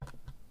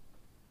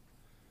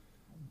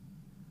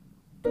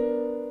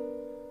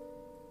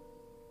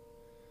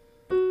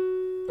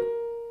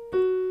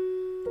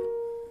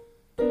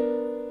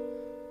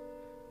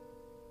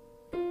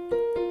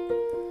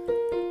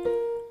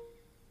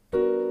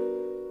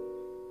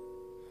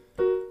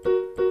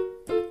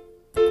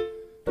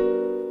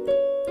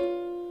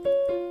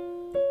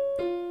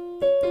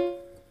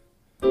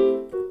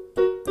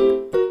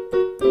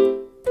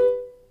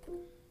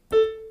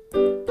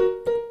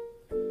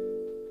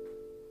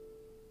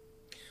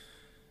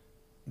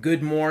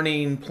Good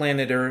morning,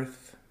 planet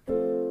Earth.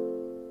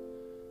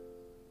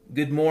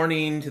 Good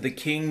morning to the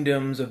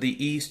kingdoms of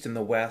the East and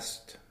the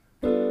West.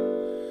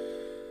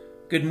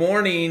 Good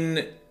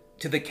morning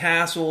to the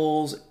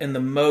castles and the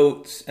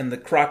moats and the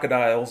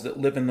crocodiles that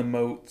live in the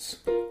moats.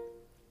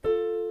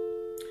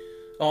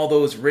 All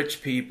those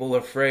rich people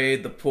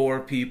afraid the poor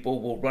people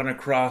will run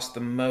across the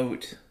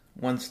moat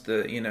once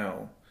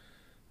the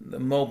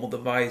mobile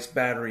device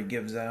battery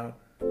gives out.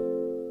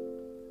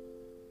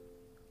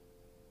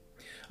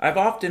 I've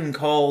often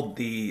called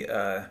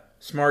the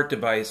smart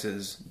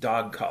devices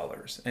dog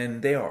collars,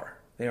 and they are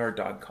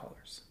dog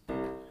collars.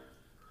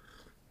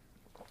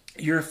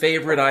 Your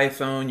favorite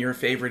iPhone, your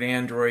favorite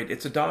Android,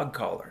 it's a dog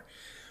collar.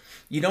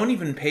 You don't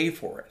even pay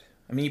for it.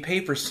 I mean, you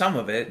pay for some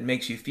of it. It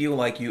makes you feel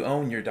like you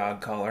own your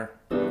dog collar.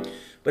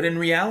 But in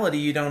reality,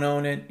 you don't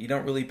own it. You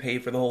don't really pay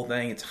for the whole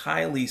thing. It's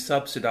highly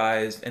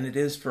subsidized, and it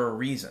is for a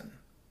reason.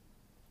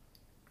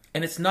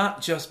 And it's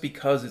not just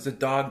because it's a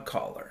dog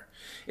collar.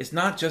 It's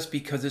not just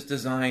because it's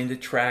designed to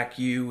track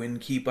you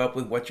and keep up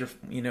with what you're,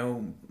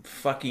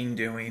 fucking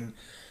doing.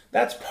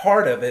 That's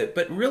part of it.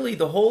 But really,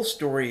 the whole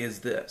story is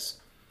this.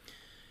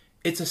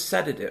 It's a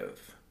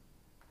sedative.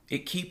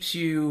 It keeps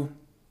you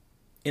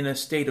in a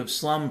state of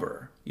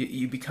slumber.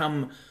 You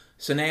become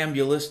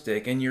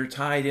somnambulistic and you're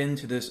tied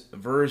into this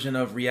version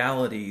of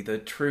reality, the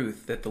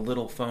truth that the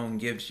little phone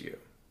gives you.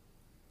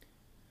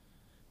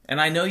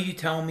 And I know you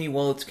tell me,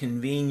 well, it's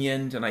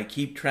convenient and I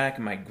keep track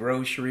of my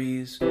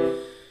groceries.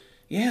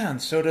 Yeah,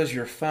 and so does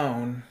your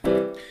phone.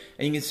 And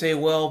you can say,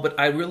 well, but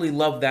I really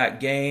love that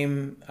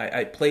game.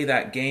 I play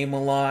that game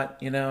a lot,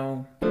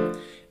 And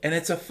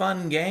it's a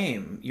fun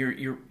game.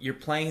 You're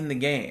playing the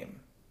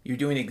game. You're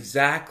doing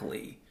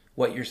exactly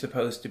what you're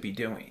supposed to be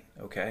doing,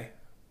 okay?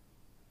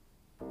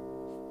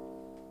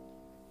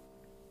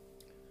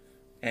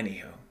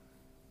 Anyhow.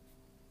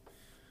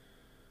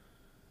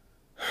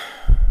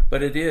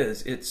 But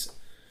it's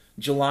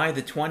July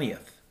the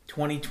 20th,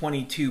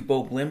 2022,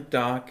 Bo Blimp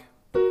Doc,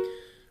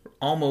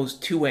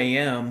 almost 2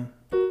 a.m.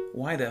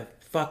 Why the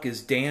fuck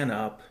is Dan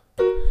up?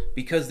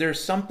 Because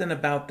there's something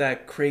about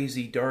that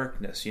crazy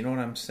darkness, you know what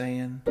I'm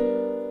saying?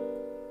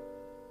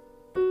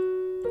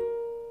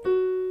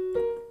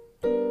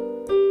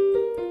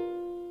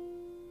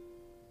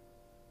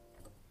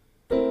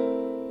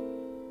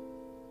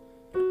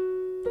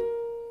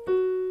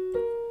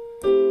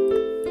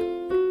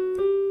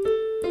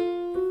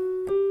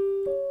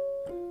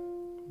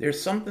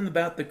 There's something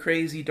about the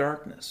crazy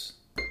darkness.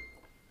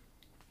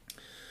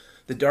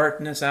 The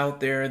darkness out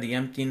there, the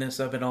emptiness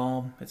of it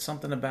all, it's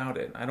something about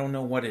it. I don't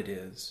know what it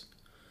is.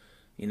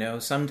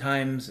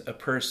 Sometimes a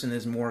person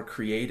is more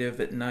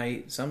creative at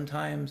night.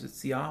 Sometimes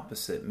it's the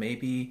opposite.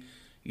 Maybe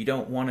you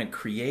don't want to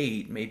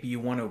create. Maybe you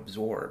want to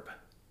absorb.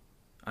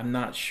 I'm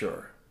not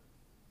sure.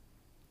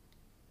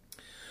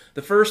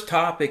 The first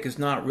topic is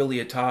not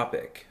really a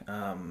topic.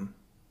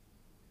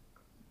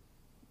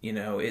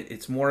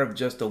 It's more of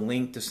just a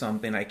link to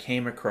something I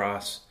came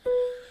across.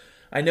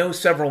 I know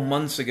several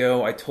months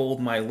ago I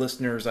told my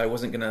listeners I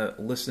wasn't going to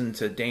listen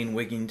to Dane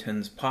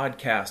Wigington's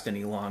podcast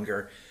any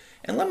longer.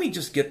 And let me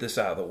just get this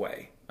out of the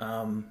way.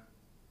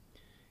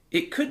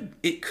 It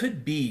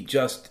could be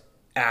just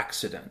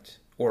accident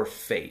or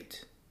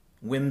fate,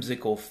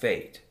 whimsical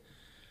fate,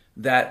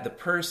 that the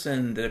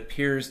person that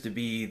appears to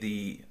be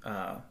the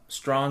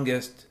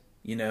strongest,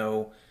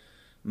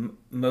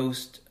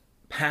 most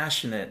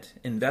passionate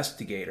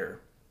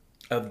investigator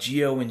of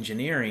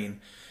geoengineering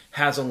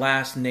has a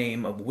last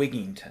name of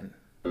Wigington.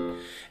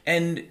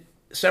 And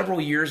several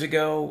years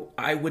ago,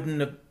 I wouldn't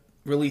have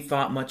really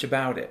thought much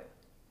about it.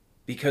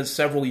 Because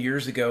several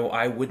years ago,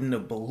 I wouldn't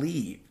have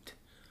believed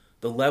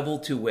the level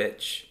to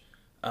which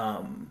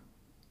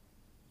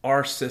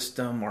our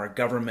system, our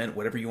government,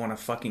 whatever you want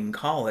to fucking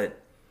call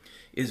it,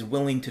 is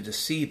willing to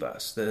deceive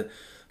us. The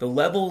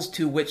levels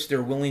to which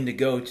they're willing to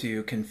go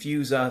to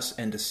confuse us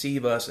and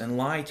deceive us and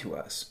lie to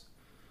us.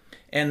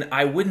 And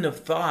I wouldn't have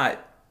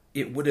thought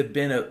it would have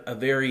been a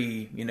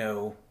very,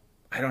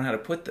 I don't know how to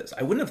put this.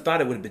 I wouldn't have thought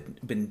it would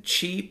have been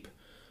cheap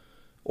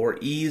or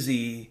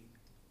easy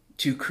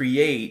to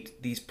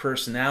create these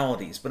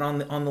personalities. But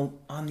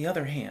on the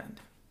other hand,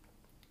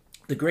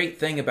 the great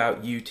thing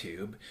about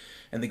YouTube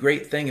and the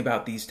great thing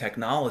about these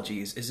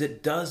technologies is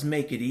it does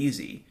make it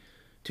easy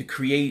to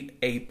create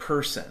a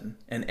person,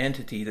 an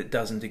entity that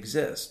doesn't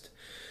exist.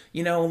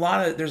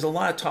 There's a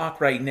lot of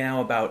talk right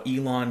now about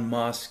Elon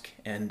Musk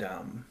and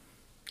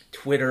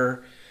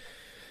Twitter,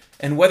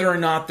 and whether or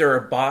not there are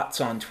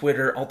bots on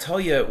Twitter. I'll tell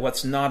you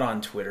what's not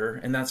on Twitter,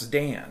 and that's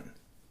Dan.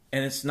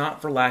 And it's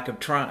not for lack of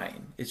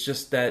trying. It's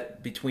just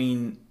that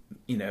between,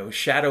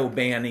 shadow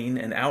banning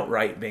and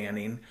outright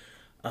banning,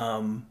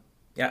 I'm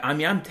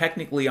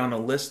technically on a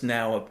list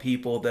now of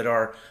people that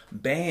are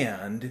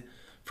banned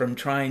from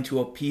trying to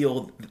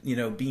appeal,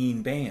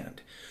 being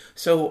banned.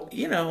 So,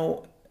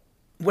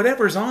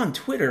 whatever's on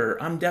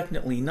Twitter, I'm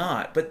definitely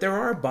not. But there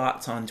are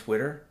bots on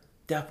Twitter,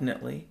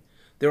 definitely.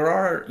 There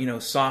are,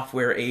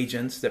 software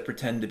agents that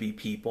pretend to be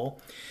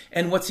people.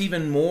 And what's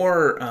even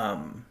more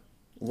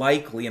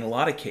likely in a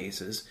lot of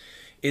cases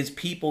is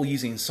people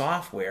using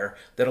software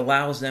that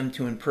allows them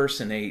to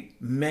impersonate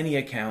many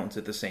accounts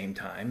at the same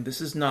time. This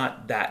is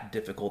not that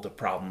difficult a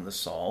problem to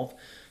solve,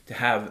 to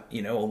have,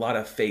 a lot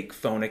of fake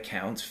phone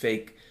accounts,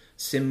 fake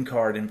SIM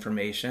card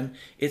information.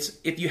 It's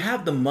if you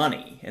have the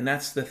money, and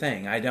that's the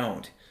thing. I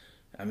don't.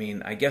 I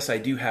mean, I guess I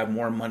do have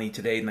more money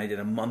today than I did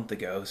a month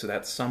ago, so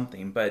that's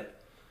something,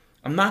 but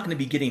I'm not going to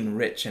be getting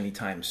rich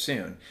anytime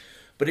soon.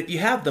 But if you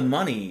have the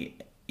money,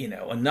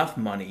 enough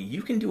money,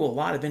 you can do a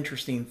lot of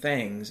interesting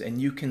things,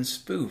 and you can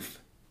spoof,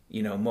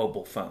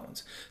 mobile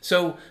phones.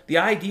 So the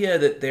idea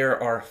that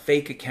there are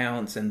fake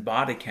accounts and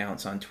bot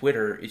accounts on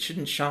Twitter, it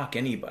shouldn't shock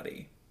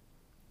anybody.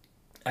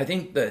 I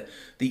think the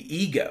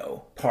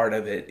ego part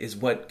of it is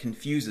what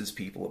confuses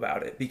people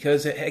about it.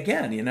 Because,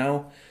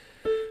 again,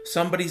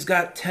 somebody's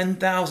got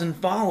 10,000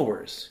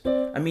 followers.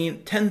 I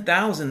mean,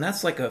 10,000,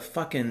 that's like a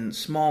fucking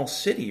small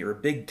city or a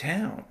big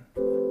town.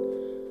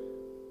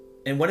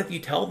 And what if you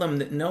tell them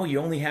that, no, you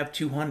only have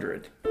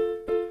 200?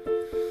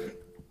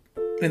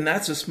 And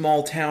that's a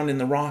small town in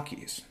the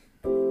Rockies.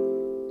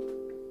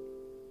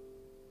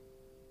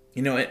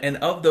 And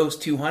of those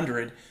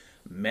 200,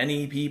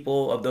 many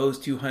people of those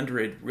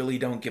 200 really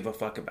don't give a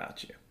fuck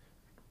about you.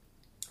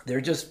 They're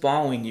just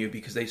following you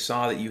because they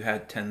saw that you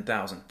had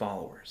 10,000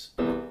 followers.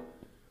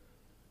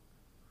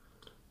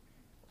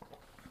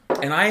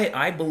 And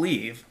I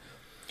believe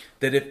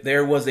that if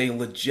there was a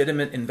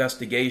legitimate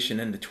investigation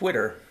into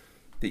Twitter,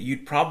 that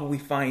you'd probably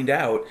find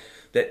out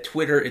that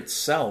Twitter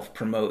itself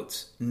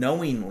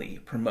knowingly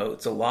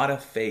promotes a lot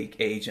of fake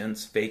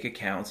agents, fake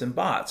accounts, and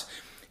bots.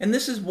 And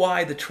this is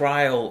why the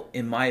trial,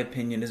 in my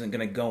opinion, isn't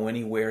going to go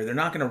anywhere. They're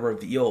not going to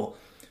reveal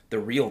the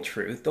real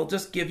truth. They'll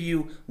just give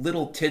you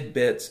little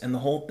tidbits, and the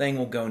whole thing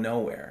will go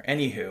nowhere.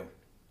 Anywho,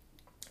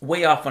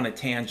 way off on a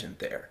tangent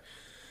there.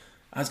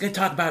 I was going to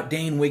talk about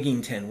Dane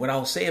Wigington. What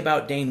I'll say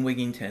about Dane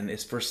Wigington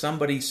is, for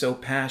somebody so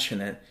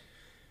passionate,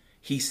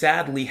 he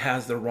sadly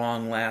has the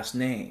wrong last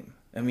name.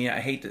 I mean, I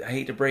hate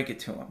to break it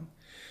to him,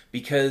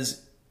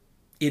 because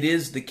it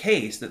is the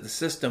case that the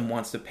system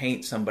wants to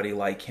paint somebody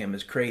like him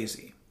as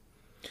crazy.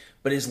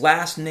 But his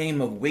last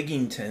name of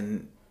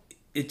Wigington,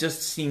 it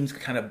just seems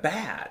kind of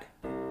bad.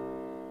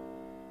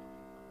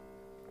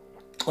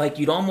 Like,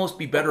 you'd almost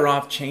be better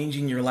off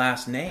changing your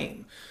last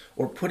name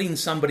or putting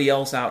somebody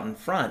else out in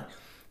front.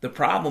 The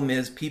problem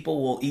is,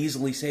 people will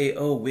easily say,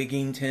 oh,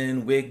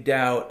 Wigington, wigged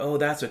out. Oh,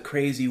 that's a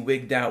crazy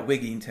wigged out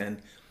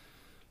Wigington.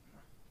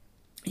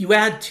 You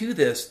add to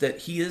this that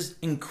he is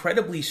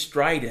incredibly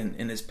strident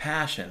in his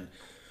passion,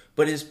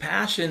 but his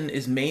passion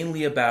is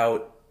mainly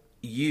about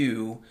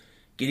you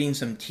getting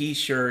some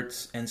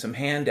t-shirts and some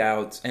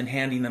handouts and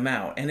handing them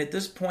out. And at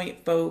this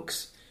point,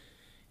 folks,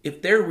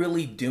 if they're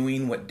really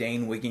doing what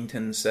Dane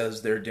Wigington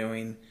says they're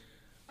doing,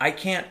 I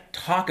can't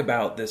talk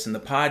about this in the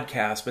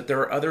podcast, but there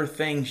are other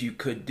things you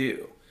could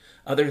do.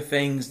 Other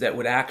things that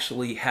would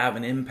actually have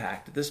an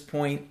impact. At this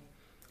point,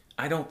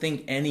 I don't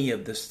think any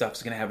of this stuff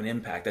is going to have an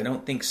impact. I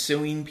don't think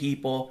suing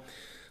people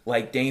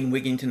like Dane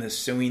Wigington is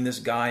suing this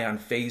guy on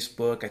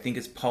Facebook. I think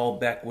it's Paul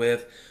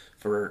Beckwith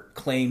for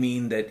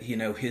claiming that,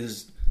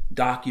 his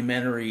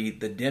documentary,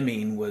 The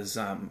Dimming, was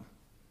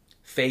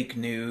fake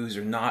news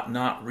or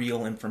not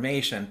real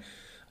information.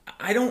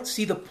 I don't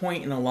see the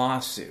point in a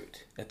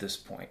lawsuit at this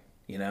point.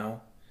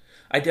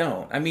 I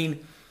don't. I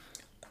mean,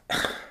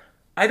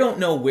 I don't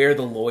know where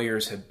the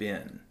lawyers have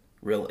been,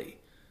 really,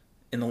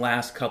 in the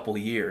last couple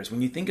years.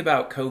 When you think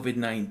about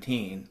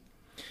COVID-19,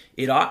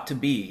 it ought to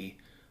be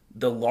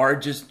the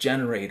largest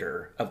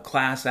generator of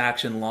class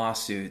action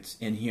lawsuits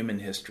in human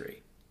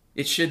history.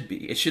 It should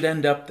be. It should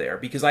end up there,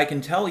 because I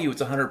can tell you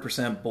it's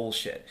 100%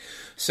 bullshit.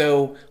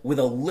 So with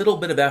a little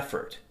bit of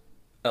effort,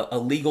 a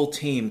legal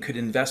team could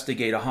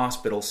investigate a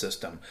hospital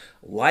system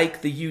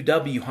like the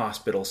UW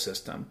hospital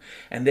system,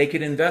 and they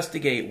could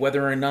investigate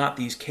whether or not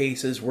these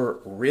cases were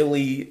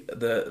really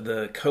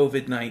the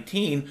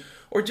COVID-19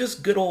 or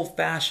just good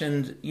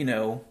old-fashioned,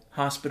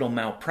 hospital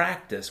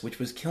malpractice, which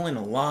was killing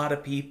a lot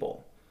of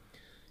people.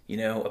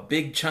 A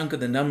big chunk of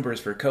the numbers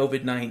for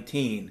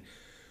COVID-19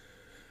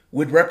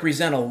 would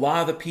represent a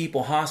lot of the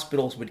people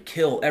hospitals would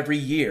kill every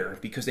year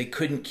because they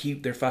couldn't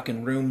keep their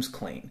fucking rooms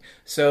clean.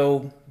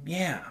 So,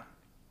 yeah.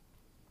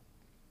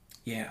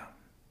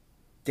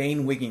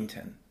 Dane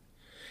Wigington.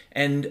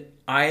 And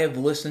I have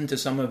listened to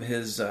some of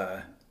his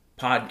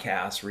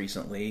podcasts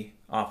recently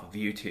off of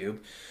YouTube,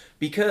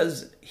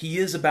 because he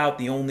is about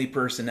the only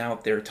person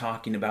out there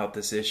talking about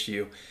this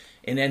issue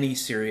in any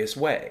serious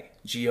way,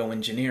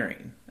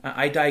 geoengineering.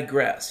 I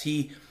digress.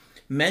 He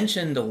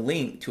mentioned a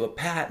link to a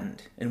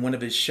patent in one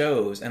of his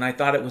shows, and I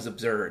thought it was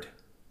absurd.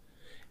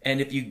 And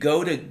if you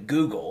go to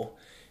Google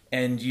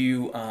and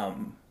you,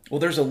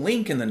 there's a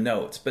link in the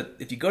notes, but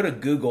if you go to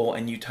Google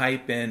and you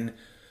type in,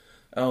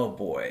 oh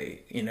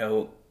boy,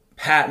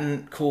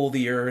 patent, cool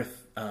the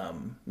earth,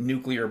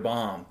 nuclear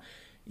bomb,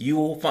 you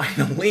will find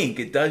a link.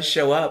 It does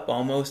show up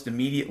almost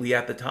immediately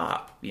at the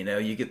top.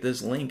 You get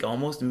this link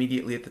almost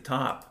immediately at the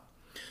top.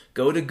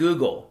 Go to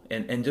Google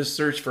and just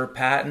search for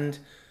patent,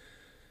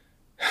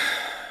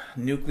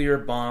 nuclear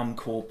bomb,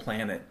 cool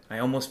planet. I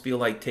almost feel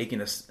like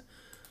taking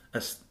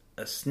a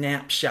a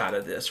snapshot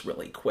of this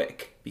really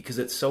quick because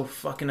it's so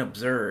fucking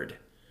absurd.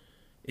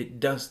 It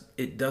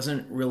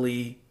doesn't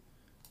really,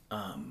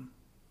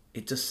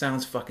 it just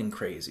sounds fucking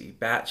crazy.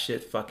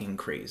 Batshit fucking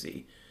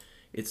crazy.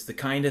 It's the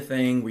kind of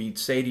thing where you'd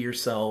say to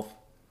yourself,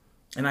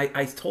 and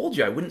I told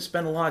you I wouldn't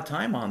spend a lot of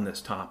time on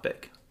this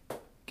topic.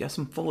 Guess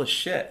I'm full of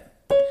shit.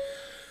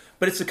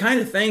 But it's the kind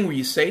of thing where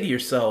you say to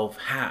yourself,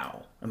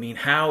 how? I mean,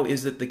 how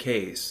is it the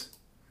case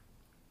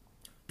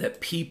that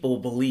people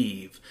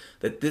believe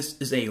that this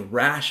is a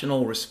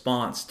rational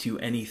response to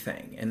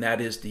anything, and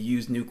that is to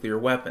use nuclear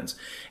weapons?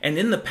 And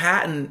in the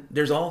patent,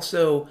 there's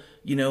also,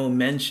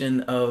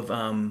 mention of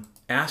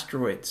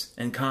asteroids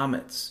and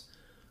comets.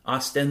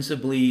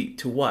 Ostensibly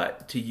to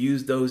what? To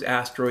use those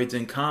asteroids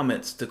and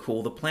comets to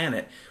cool the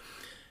planet.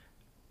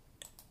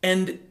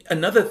 And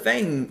another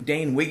thing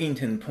Dane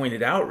Wigington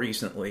pointed out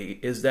recently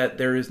is that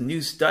there is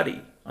new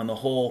study on the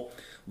whole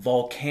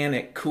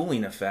volcanic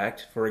cooling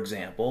effect, for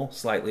example,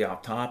 slightly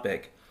off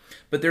topic.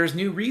 But there's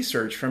new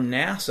research from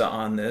NASA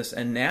on this,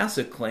 and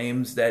NASA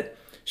claims that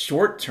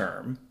short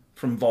term,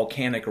 from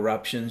volcanic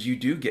eruptions, you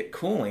do get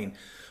cooling,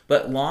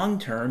 but long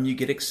term, you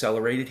get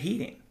accelerated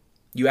heating.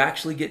 You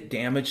actually get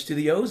damage to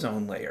the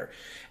ozone layer.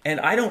 And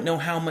I don't know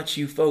how much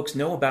you folks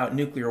know about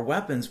nuclear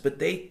weapons, but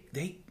they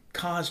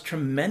cause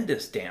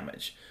tremendous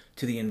damage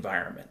to the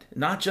environment.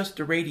 Not just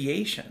the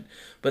radiation,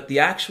 but the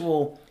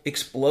actual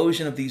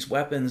explosion of these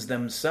weapons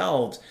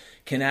themselves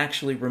can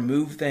actually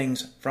remove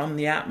things from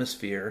the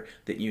atmosphere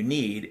that you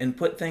need and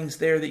put things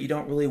there that you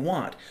don't really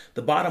want.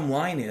 The bottom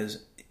line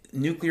is,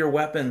 nuclear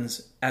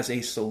weapons as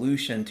a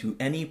solution to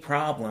any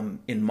problem,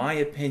 in my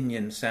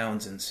opinion,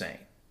 sounds insane.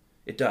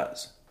 It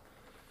does.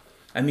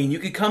 I mean, you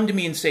could come to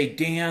me and say,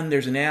 Dan,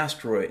 there's an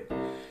asteroid,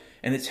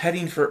 and it's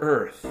heading for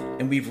Earth,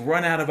 and we've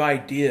run out of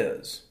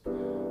ideas.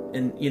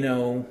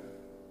 And,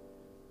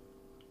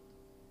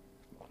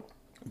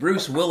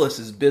 Bruce Willis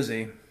is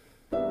busy.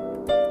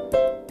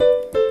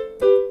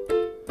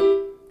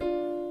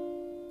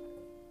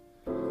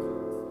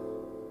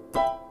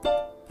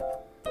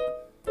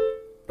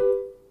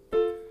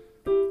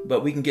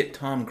 But we can get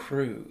Tom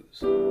Cruise.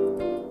 We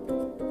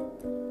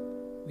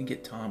can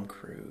get Tom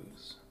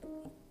Cruise.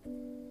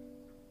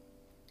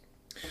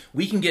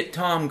 We can get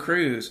Tom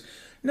Cruise.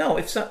 No,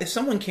 if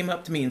someone came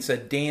up to me and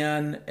said,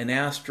 Dan, an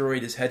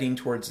asteroid is heading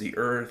towards the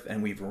Earth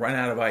and we've run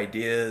out of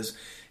ideas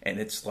and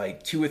it's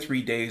like 2 or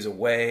 3 days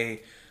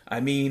away. I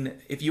mean,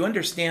 if you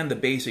understand the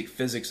basic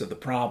physics of the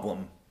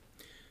problem,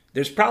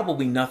 there's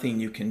probably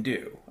nothing you can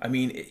do. I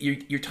mean,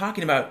 you're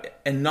talking about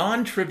a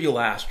non-trivial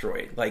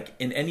asteroid, like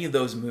in any of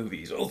those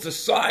movies. Oh, it's the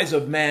size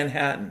of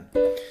Manhattan.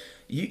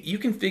 You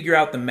can figure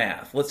out the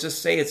math. Let's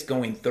just say it's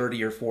going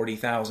 30 or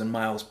 40,000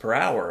 miles per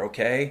hour,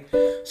 okay?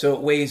 So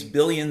it weighs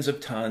billions of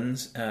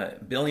tons,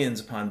 billions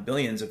upon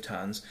billions of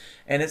tons,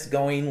 and it's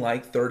going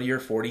like 30 or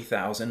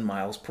 40,000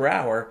 miles per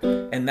hour,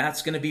 and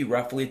that's going to be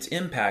roughly its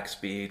impact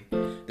speed.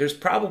 There's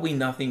probably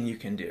nothing you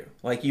can do.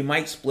 Like, you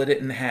might split it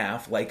in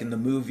half, like in the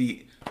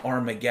movie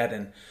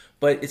Armageddon,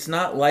 but it's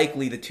not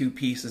likely the two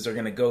pieces are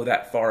going to go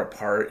that far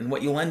apart, and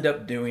what you'll end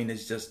up doing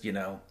is just,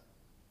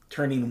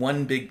 turning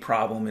one big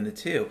problem into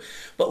two.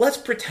 But let's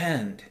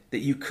pretend that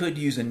you could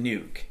use a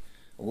nuke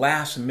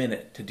last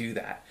minute to do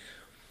that.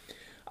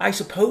 I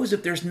suppose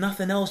if there's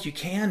nothing else you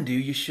can do,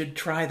 you should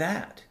try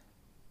that.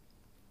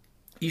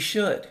 You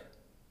should.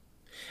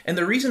 And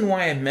the reason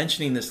why I'm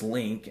mentioning this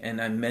link and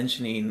I'm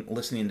mentioning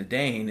listening to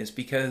Dane is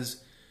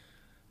because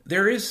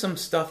there is some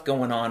stuff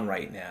going on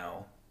right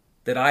now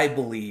that I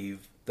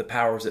believe the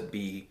powers that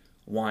be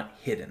want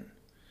hidden.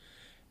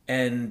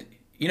 And,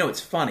 it's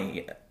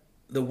funny.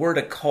 The word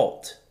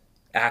occult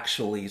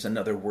actually is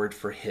another word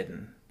for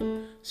hidden.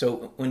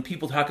 So when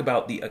people talk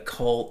about the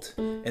occult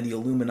and the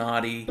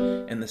Illuminati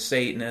and the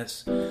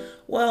Satanists,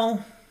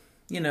 well,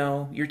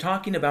 you're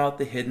talking about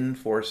the hidden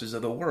forces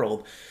of the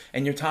world,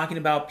 and you're talking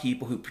about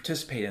people who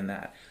participate in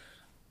that.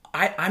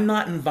 I'm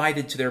not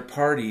invited to their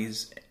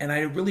parties, and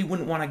I really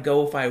wouldn't want to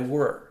go if I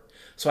were.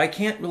 So I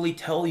can't really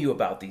tell you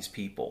about these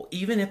people,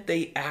 even if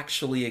they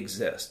actually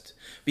exist,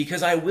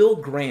 because I will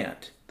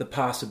grant the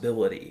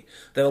possibility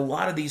that a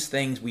lot of these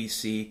things we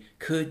see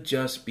could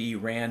just be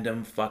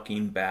random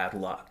fucking bad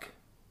luck.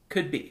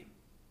 Could be.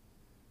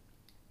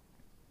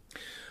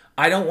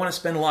 I don't want to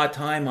spend a lot of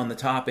time on the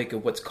topic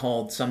of what's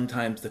called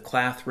sometimes the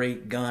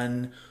clathrate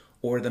gun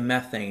or the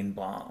methane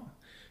bomb.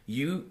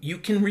 You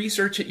can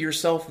research it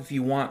yourself if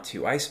you want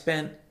to. I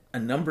spent a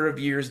number of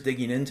years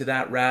digging into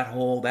that rat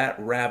hole, that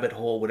rabbit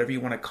hole, whatever you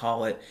want to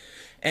call it.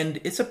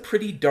 And it's a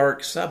pretty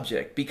dark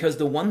subject, because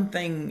the one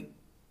thing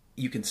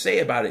you can say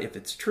about it, if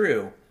it's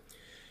true,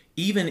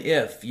 even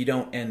if you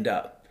don't end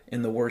up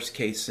in the worst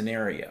case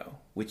scenario,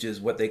 which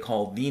is what they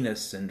call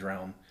Venus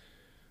syndrome,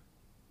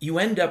 you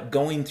end up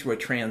going through a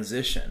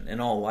transition, in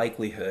all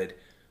likelihood,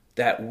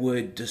 that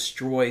would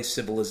destroy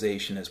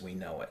civilization as we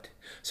know it.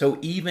 So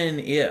even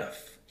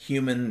if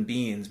human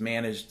beings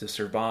manage to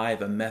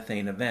survive a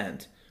methane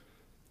event,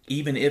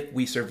 even if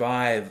we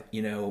survive,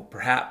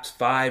 perhaps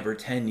 5 or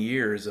 10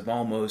 years of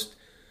almost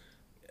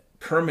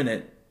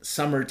permanent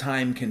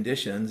summertime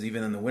conditions,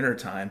 even in the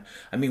wintertime.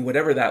 I mean,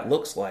 whatever that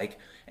looks like.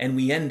 And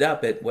we end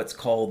up at what's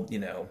called,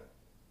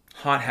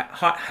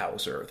 hot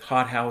house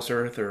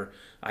Earth, or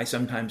I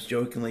sometimes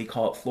jokingly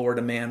call it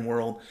Florida man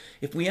world.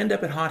 If we end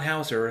up at hot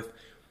house Earth,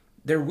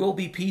 there will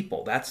be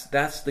people.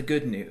 That's the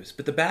good news.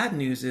 But the bad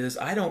news is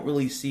I don't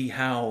really see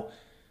how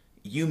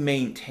you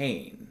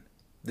maintain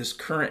this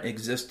current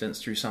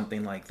existence through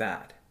something like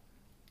that.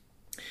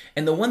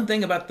 And the one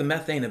thing about the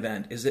methane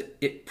event is that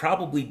it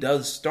probably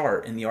does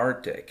start in the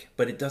Arctic,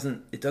 but it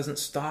doesn't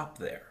stop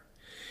there.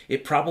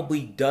 It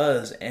probably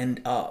does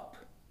end up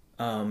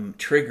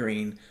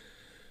triggering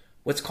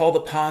what's called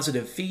a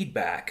positive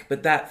feedback,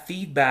 but that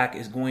feedback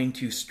is going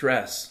to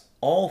stress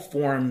all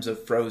forms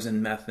of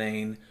frozen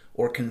methane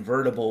or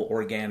convertible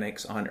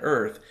organics on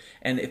Earth.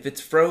 And if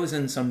it's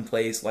frozen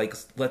someplace like,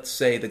 let's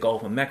say, the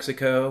Gulf of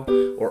Mexico,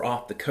 or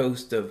off the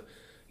coast of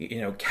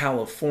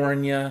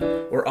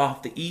California, or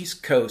off the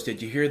East Coast,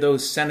 did you hear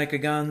those Seneca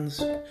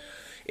guns?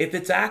 If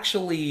it's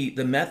actually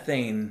the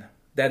methane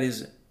that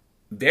is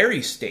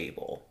very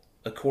stable,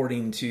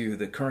 according to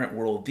the current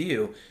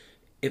worldview,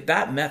 if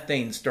that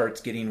methane starts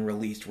getting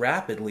released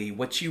rapidly,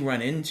 what you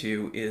run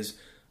into is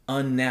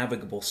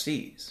unnavigable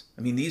seas.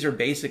 I mean, these are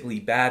basically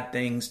bad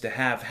things to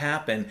have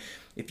happen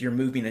if you're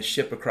moving a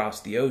ship across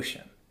the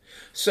ocean.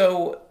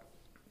 So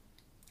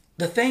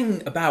the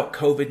thing about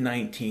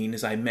COVID-19,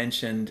 as I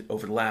mentioned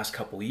over the last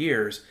couple of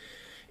years,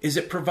 is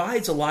it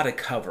provides a lot of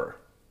cover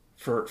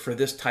for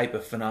this type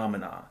of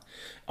phenomena.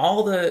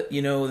 All the,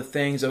 the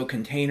things,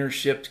 container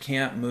ships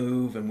can't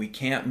move, and we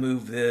can't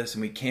move this,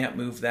 and we can't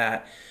move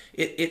that.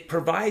 It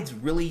provides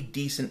really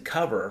decent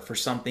cover for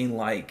something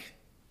like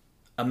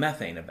a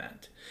methane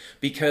event,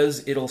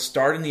 because it'll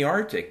start in the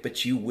Arctic,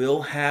 but you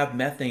will have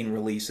methane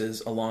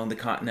releases along the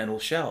continental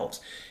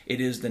shelves. It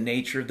is the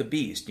nature of the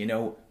beast.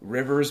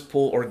 Rivers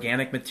pull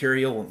organic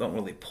material. Well, don't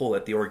really pull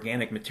it. The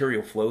organic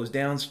material flows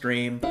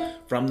downstream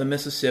from the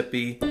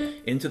Mississippi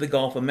into the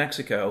Gulf of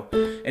Mexico.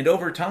 And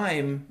over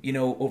time,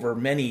 over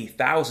many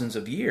thousands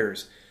of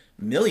years,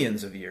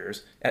 millions of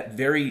years, at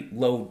very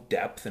low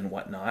depth and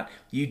whatnot,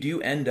 you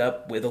do end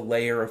up with a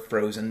layer of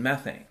frozen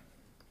methane,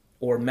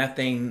 or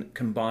methane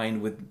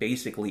combined with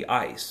basically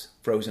ice,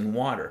 frozen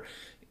water.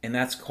 And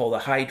that's called a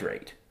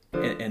hydrate,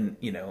 and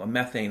a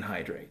methane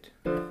hydrate.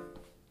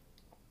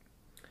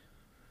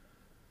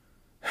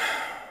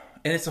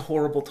 And it's a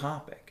horrible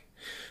topic,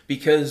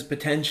 because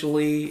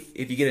potentially,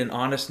 if you get an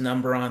honest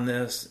number on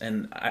this,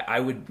 and I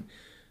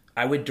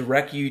would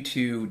direct you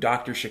to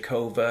Dr.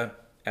 Shakova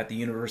at the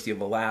University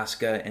of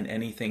Alaska and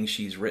anything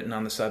she's written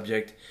on the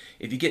subject.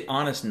 If you get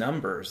honest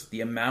numbers, the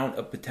amount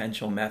of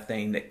potential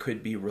methane that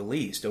could be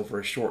released over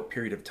a short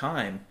period of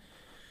time,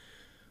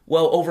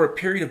 well, over a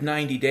period of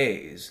 90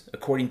 days,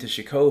 according to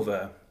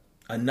Shakova,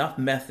 enough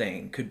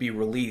methane could be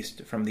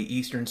released from the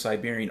eastern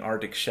Siberian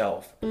Arctic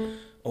shelf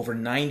over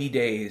 90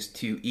 days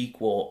to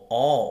equal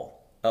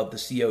all of the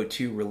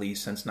CO2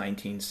 released since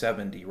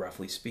 1970,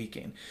 roughly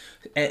speaking.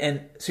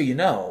 And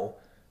so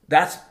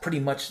that's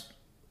pretty much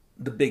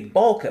the big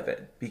bulk of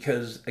it,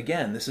 because,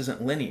 again, this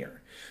isn't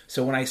linear.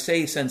 So when I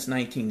say since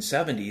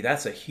 1970,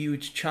 that's a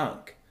huge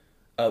chunk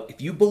of,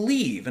 if you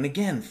believe, and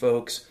again,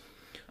 folks,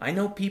 I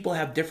know people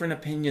have different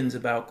opinions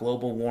about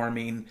global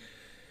warming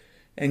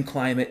and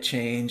climate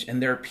change,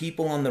 and there are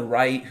people on the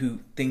right who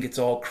think it's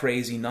all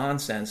crazy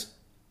nonsense,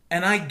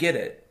 and I get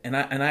it, and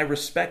I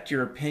respect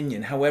your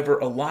opinion. However,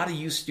 a lot of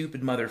you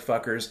stupid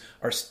motherfuckers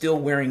are still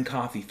wearing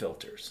coffee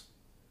filters.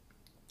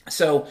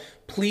 So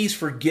please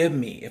forgive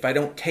me if I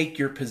don't take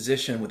your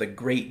position with a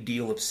great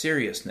deal of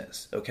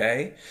seriousness,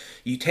 okay?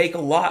 You take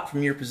a lot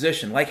from your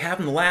position, like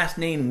having the last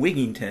name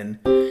Wigington.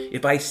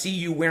 If I see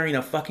you wearing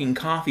a fucking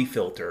coffee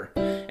filter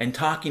and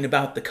talking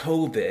about the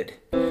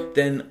COVID,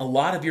 then a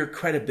lot of your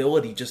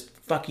credibility just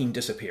fucking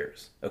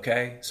disappears,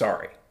 okay?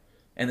 Sorry.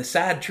 And the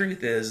sad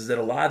truth is that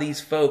a lot of these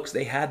folks,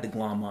 they had to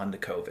glom on to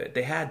COVID.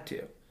 They had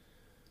to.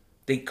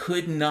 They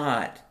could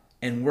not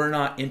and were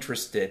not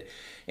interested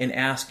in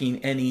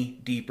asking any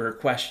deeper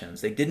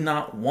questions. They did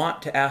not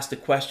want to ask the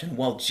question,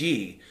 well,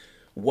 gee,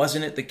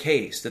 wasn't it the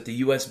case that the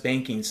U.S.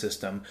 banking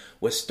system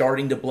was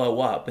starting to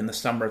blow up in the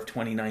summer of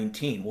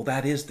 2019? Well,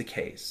 that is the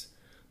case.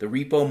 The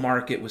repo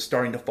market was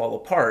starting to fall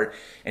apart.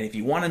 And if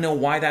you want to know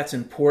why that's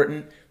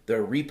important, the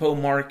repo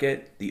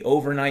market, the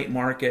overnight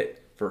market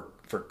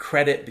for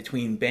credit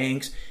between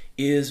banks,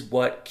 is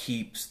what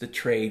keeps the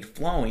trade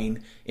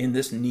flowing in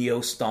this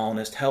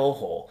neo-Stalinist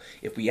hellhole.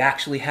 If we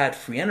actually had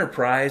free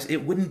enterprise,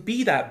 it wouldn't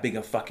be that big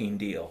a fucking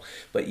deal.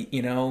 But,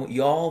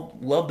 y'all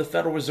love the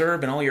Federal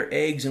Reserve and all your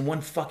eggs in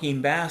one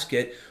fucking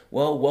basket.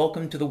 Well,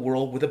 welcome to the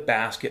world where the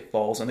basket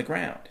falls on the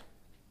ground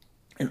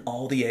and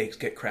all the eggs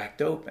get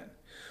cracked open.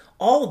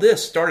 All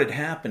this started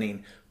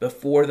happening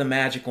before the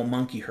magical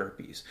monkey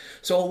herpes.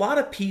 So a lot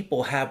of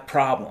people have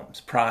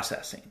problems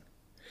processing.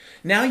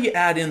 Now you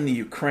add in the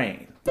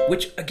Ukraine,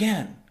 which,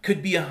 again,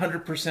 could be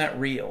 100%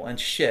 real. And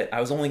shit, I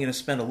was only going to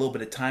spend a little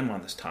bit of time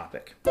on this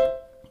topic.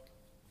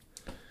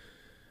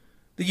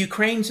 The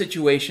Ukraine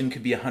situation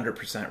could be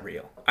 100%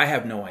 real. I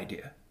have no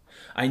idea.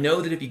 I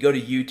know that if you go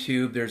to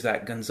YouTube, there's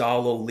that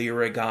Gonzalo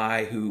Lira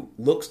guy who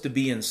looks to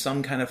be in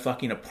some kind of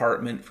fucking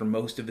apartment for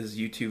most of his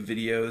YouTube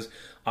videos,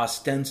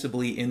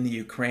 ostensibly in the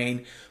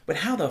Ukraine. But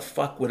how the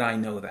fuck would I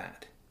know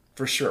that?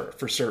 For sure,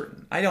 for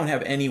certain. I don't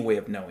have any way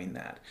of knowing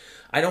that.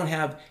 I don't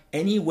have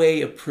any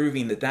way of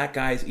proving that that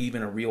guy's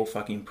even a real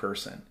fucking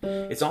person.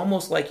 It's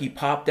almost like he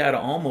popped out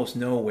of almost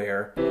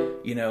nowhere,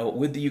 you know,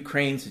 with the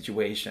Ukraine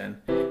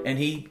situation, and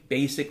he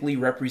basically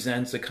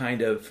represents a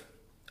kind of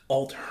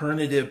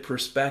alternative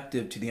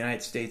perspective to the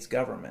United States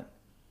government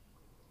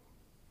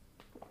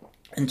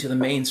and to the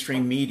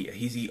mainstream media.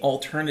 He's the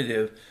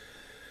alternative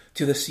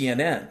to the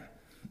CNN.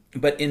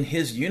 But in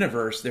his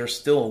universe, there's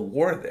still a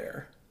war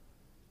there.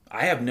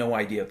 I have no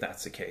idea if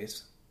that's the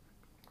case.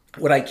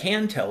 What I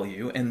can tell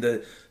you, and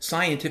the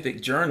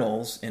scientific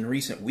journals in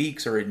recent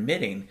weeks are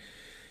admitting,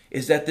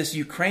 is that this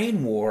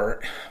Ukraine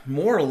war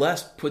more or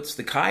less puts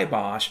the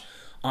kibosh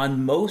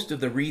on most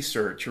of the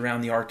research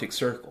around the Arctic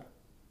Circle.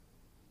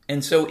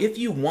 And so if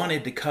you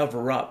wanted to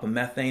cover up a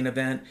methane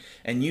event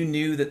and you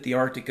knew that the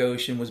Arctic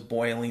Ocean was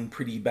boiling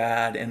pretty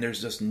bad and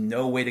there's just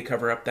no way to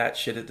cover up that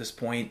shit at this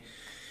point,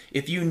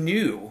 if you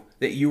knew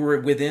that you were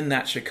within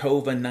that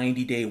Shakova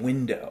 90-day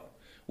window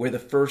where the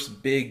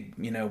first big,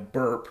 you know,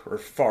 burp or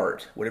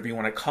fart, whatever you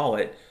want to call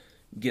it,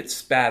 gets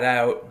spat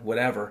out,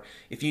 whatever,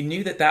 if you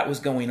knew that that was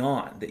going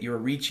on, that you were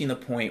reaching a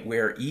point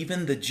where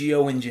even the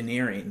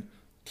geoengineering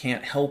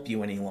can't help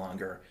you any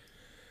longer,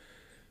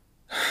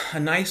 a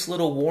nice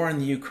little war in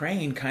the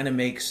Ukraine kind of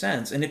makes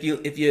sense. And if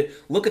you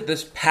look at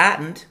this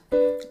patent,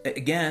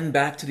 again,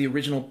 back to the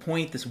original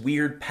point, this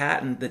weird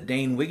patent that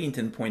Dane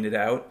Wigington pointed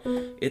out,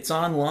 it's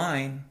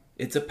online.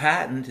 It's a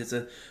patent. It's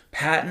a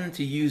patent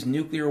to use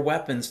nuclear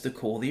weapons to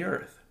cool the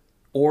Earth.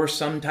 Or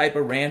some type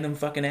of random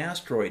fucking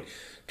asteroid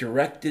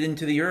directed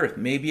into the Earth.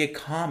 Maybe a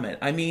comet.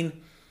 I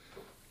mean,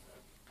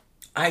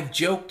 I've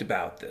joked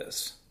about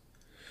this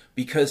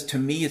because to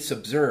me it's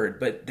absurd,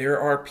 but there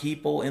are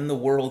people in the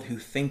world who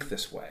think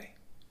this way.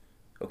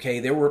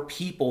 Okay, there were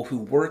people who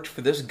worked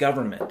for this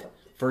government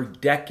for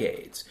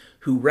decades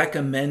who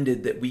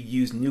recommended that we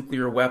use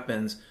nuclear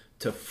weapons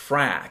to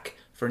frack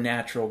for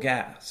natural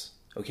gas.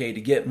 Okay,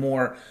 to get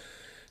more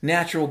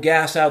natural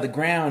gas out of the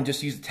ground,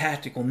 just use a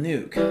tactical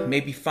nuke.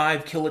 Maybe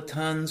 5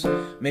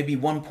 kilotons, maybe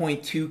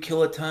 1.2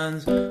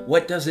 kilotons.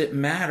 What does it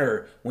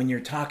matter when you're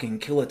talking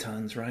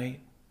kilotons,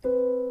 right?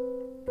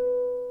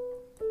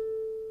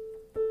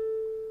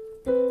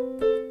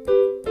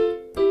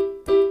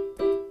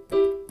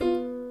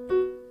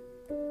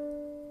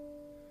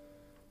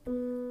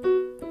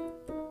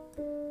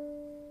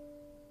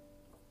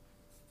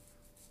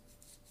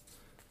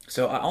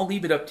 So I'll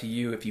leave it up to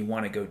you if you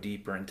want to go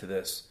deeper into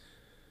this.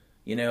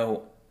 You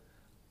know,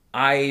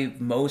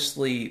 I've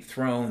mostly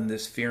thrown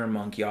this fear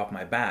monkey off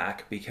my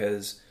back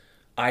because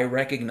I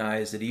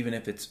recognize that even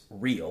if it's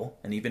real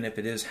and even if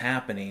it is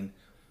happening,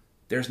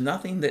 there's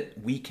nothing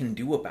that we can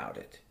do about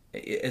it.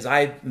 As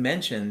I've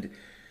mentioned,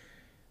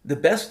 the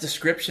best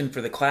description for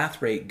the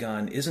Clathrate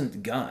gun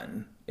isn't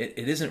gun.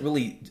 It isn't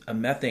really a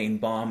methane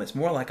bomb. It's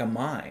more like a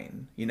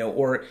mine, you know,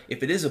 or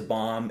if it is a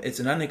bomb, it's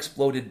an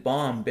unexploded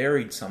bomb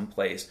buried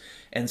someplace.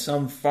 And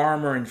some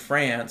farmer in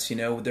France, you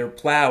know, with their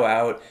plow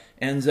out,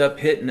 ends up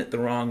hitting it the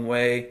wrong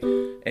way.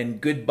 And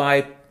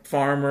goodbye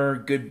farmer,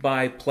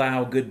 goodbye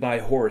plow, goodbye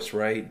horse,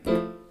 right?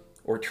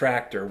 Or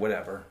tractor,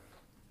 whatever.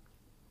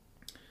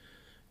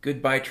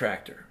 Goodbye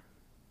tractor.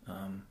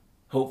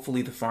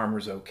 Hopefully the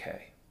farmer's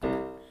okay.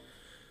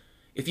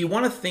 If you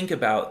want to think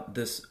about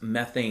this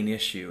methane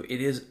issue, it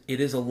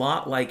is a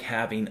lot like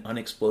having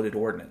unexploded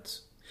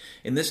ordnance.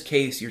 In this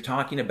case, you're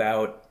talking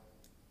about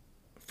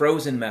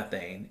frozen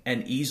methane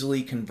and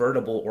easily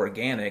convertible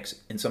organics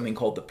in something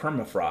called the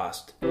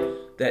permafrost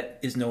that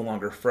is no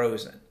longer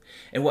frozen.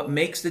 And what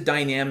makes the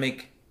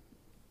dynamic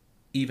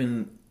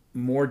even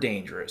more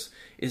dangerous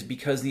is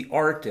because the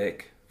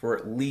Arctic, for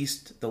at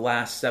least the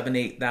last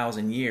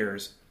 8,000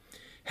 years,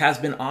 has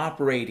been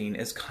operating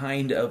as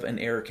kind of an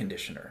air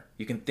conditioner.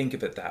 You can think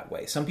of it that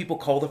way. Some people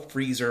call it a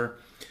freezer.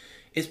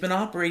 It's been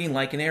operating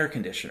like an air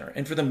conditioner.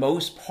 And for the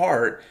most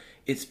part,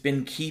 it's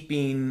been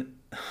keeping,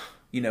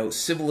 you know,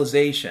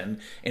 civilization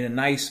in a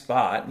nice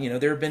spot. You know,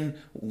 there have been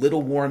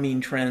little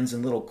warming trends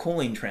and little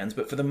cooling trends,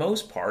 but for the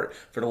most part,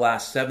 for the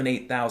last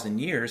 8,000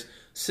 years,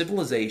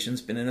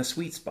 civilization's been in a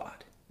sweet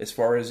spot as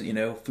far as, you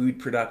know, food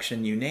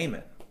production, you name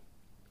it.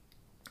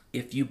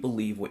 If you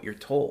believe what you're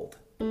told.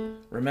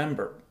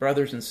 Remember,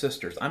 brothers and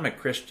sisters, I'm a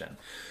Christian.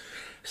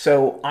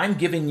 So I'm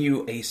giving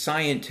you a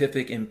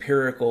scientific,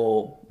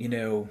 empirical, you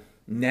know,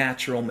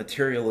 natural,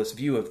 materialist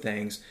view of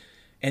things,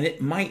 and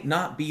it might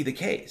not be the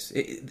case.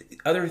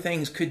 Other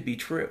things could be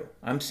true.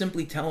 I'm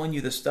simply telling you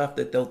the stuff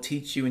that they'll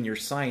teach you in your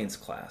science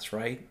class,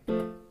 right?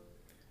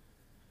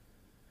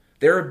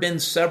 There have been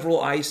several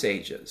ice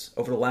ages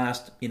over the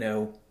last, you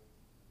know,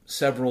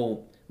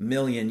 several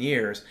million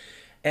years,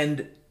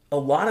 and a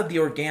lot of the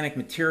organic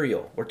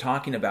material we're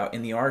talking about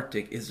in the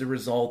Arctic is the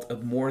result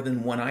of more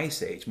than one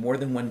ice age, more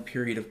than one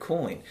period of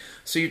cooling.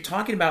 So you're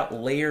talking about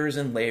layers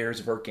and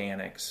layers of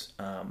organics,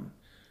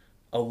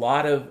 a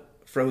lot of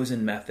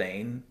frozen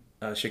methane,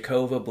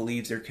 Shakova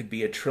believes there could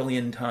be 1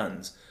 trillion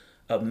tons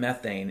of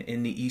methane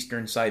in the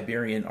eastern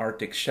Siberian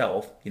Arctic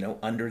shelf,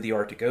 under the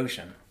Arctic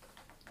Ocean.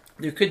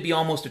 There could be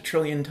almost 1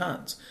 trillion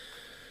tons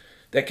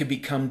that could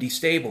become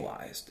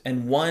destabilized.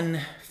 And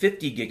one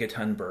 50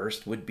 gigaton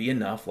burst would be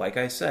enough, like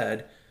I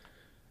said,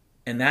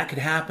 and that could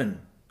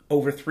happen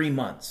over 3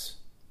 months.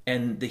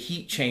 And the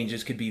heat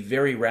changes could be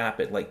very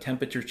rapid, like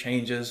temperature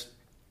changes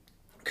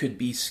could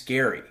be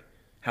scary,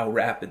 how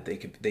rapid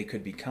they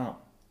could become.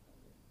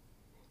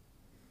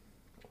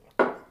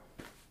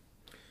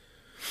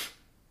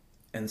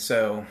 And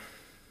so,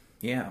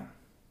 yeah,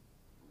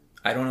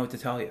 I don't know what to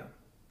tell you.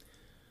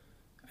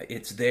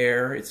 It's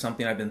there. It's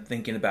something I've been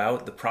thinking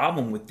about. The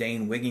problem with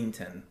Dane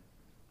Wigington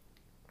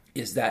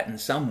is that in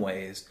some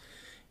ways,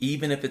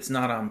 even if it's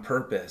not on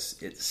purpose,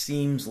 it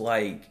seems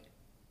like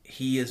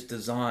he is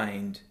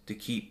designed to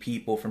keep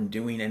people from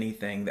doing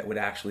anything that would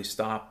actually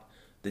stop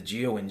the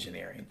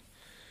geoengineering.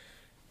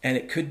 And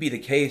it could be the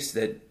case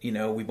that,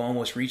 we've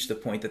almost reached the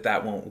point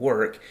that won't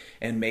work.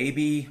 And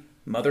maybe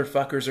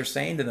motherfuckers are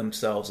saying to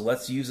themselves,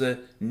 let's use a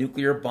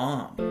nuclear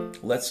bomb.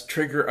 Let's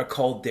trigger a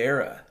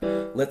caldera.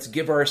 Let's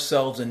give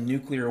ourselves a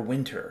nuclear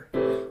winter.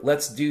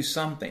 Let's do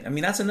something. I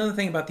mean, that's another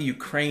thing about the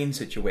Ukraine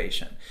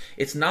situation.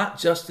 It's not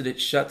just that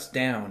it shuts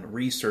down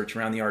research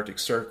around the Arctic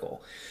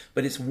Circle,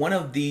 but it's one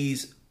of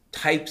these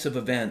types of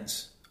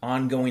events,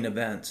 ongoing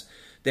events,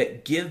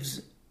 that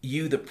gives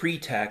you the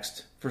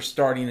pretext for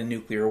starting a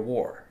nuclear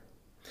war.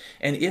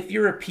 And if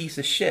you're a piece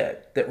of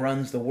shit that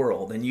runs the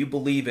world and you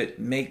believe it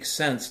makes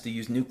sense to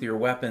use nuclear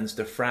weapons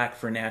to frack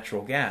for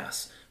natural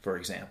gas, for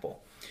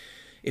example,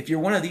 if you're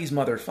one of these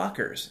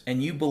motherfuckers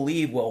and you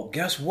believe, well,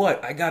 guess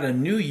what? I got a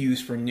new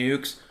use for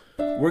nukes.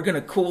 We're going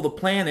to cool the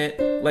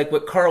planet like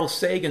what Carl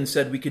Sagan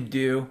said we could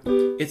do.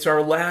 It's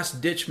our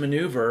last ditch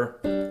maneuver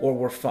or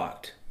we're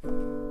fucked.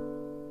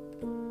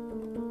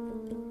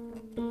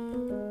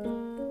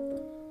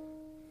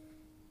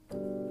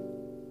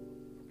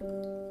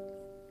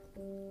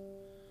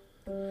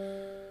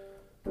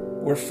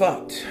 We're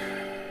fucked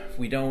if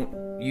we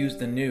don't use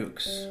the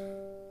nukes.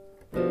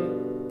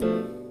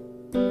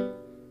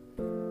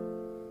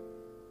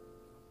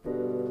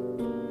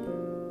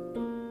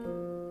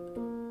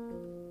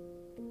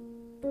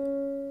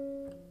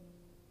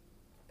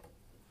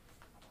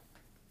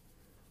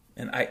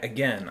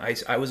 And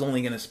I was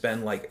only going to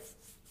spend like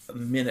a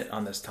minute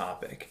on this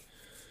topic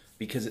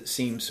because it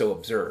seems so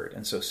absurd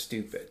and so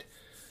stupid.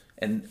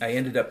 And I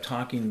ended up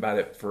talking about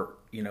it for,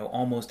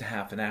 almost a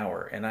half an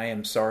hour, and I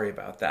am sorry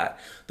about that.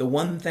 The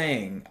one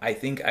thing I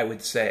think I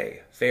would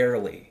say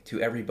fairly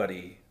to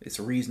everybody, it's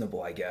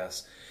reasonable, I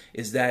guess,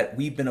 is that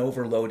we've been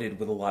overloaded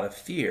with a lot of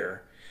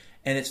fear,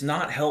 and it's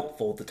not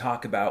helpful to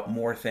talk about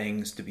more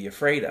things to be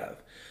afraid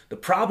of. The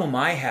problem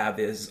I have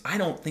is I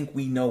don't think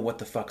we know what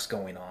the fuck's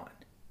going on.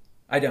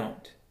 I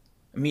don't.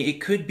 I mean,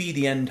 it could be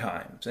the end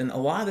times, and a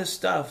lot of this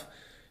stuff,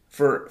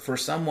 for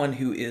someone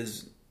who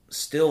is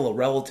still a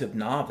relative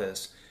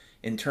novice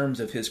in terms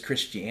of his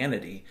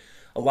Christianity,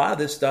 a lot of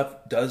this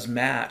stuff does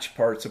match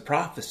parts of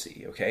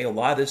prophecy, okay? A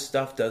lot of this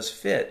stuff does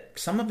fit.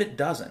 Some of it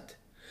doesn't.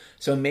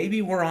 So maybe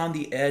we're on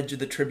the edge of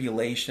the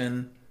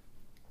tribulation.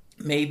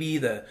 Maybe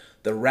the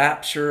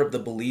rapture of the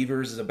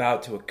believers is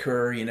about to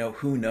occur,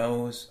 who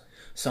knows?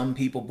 Some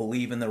people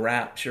believe in the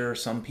rapture,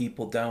 some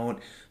people don't.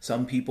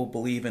 Some people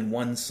believe in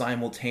one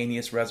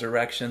simultaneous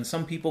resurrection.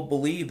 Some people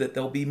believe that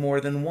there'll be more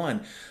than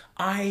one.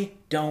 I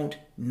don't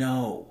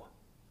know.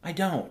 I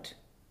don't.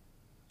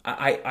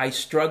 I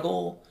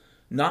struggle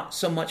not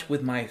so much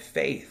with my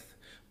faith,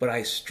 but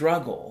I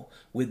struggle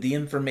with the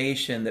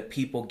information that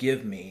people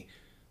give me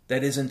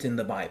that isn't in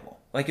the Bible.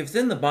 Like if it's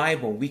in the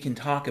Bible, we can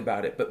talk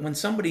about it. But when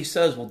somebody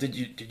says, well, did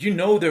you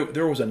know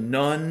there was a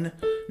nun?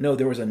 No,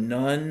 there was a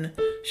nun.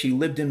 She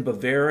lived in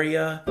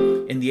Bavaria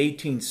in the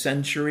 18th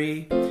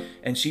century,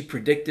 and she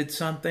predicted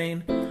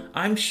something.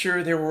 I'm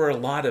sure there were a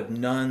lot of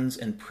nuns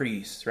and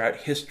priests throughout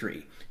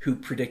history who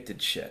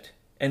predicted shit.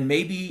 And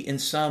maybe in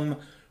some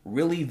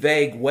really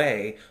vague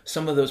way,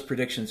 some of those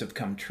predictions have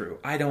come true.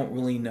 I don't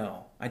really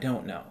know. I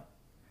don't know.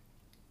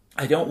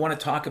 I don't want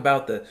to talk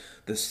about the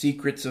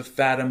secrets of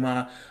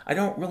Fatima. I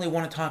don't really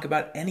want to talk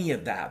about any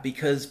of that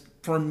because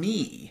for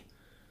me,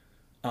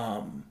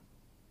 a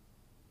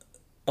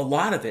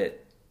lot of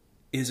it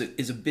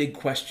is a big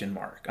question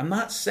mark. I'm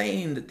not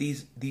saying that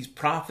these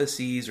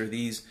prophecies or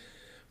these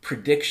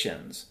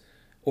predictions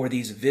or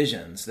these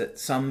visions that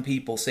some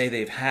people say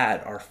they've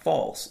had are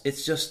false.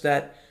 It's just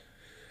that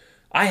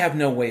I have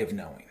no way of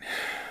knowing.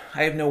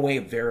 I have no way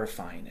of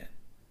verifying it.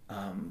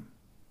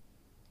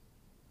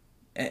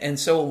 And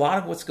so a lot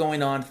of what's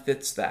going on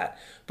fits that.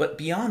 But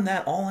beyond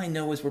that, all I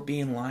know is we're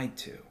being lied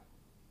to.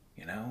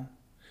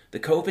 The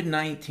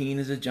COVID-19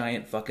 is a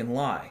giant fucking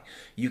lie.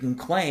 You can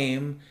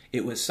claim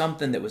it was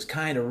something that was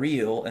kind of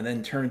real and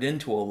then turned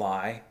into a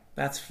lie.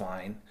 That's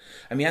fine.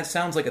 I mean, that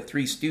sounds like a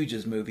Three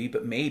Stooges movie,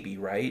 but maybe,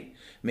 right?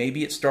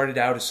 Maybe it started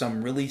out as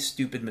some really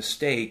stupid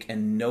mistake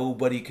and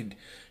nobody could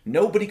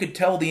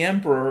tell the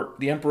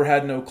emperor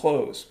had no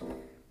clothes.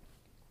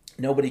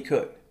 Nobody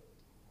could.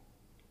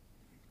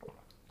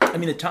 I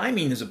mean, the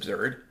timing is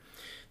absurd.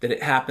 that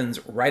it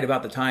happens right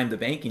about the time the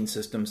banking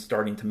system's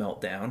starting to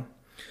melt down.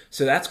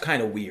 So that's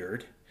kind of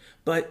weird.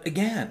 But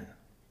again,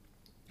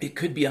 it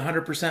could be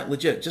 100%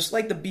 legit, just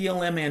like the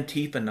BLM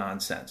Antifa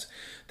nonsense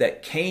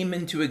that came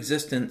into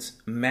existence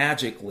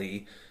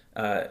magically,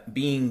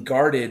 being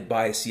guarded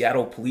by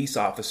Seattle police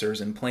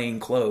officers in plain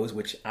clothes,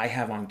 which I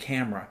have on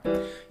camera.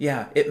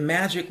 Yeah, it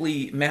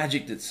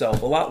magicked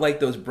itself, a lot like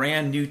those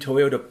brand new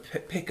Toyota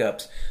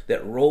pickups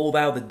that rolled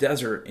out of the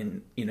desert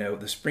in,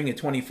 the spring of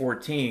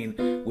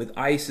 2014 with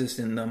ISIS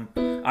in them.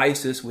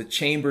 ISIS with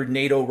chambered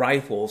NATO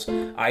rifles.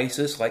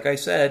 ISIS, like I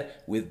said,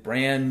 with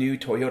brand new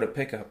Toyota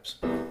pickups.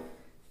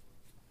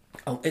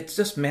 Oh, it's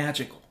just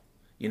magical,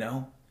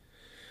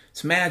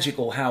 It's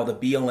magical how the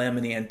BLM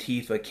and the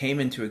Antifa came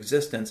into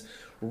existence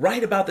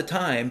right about the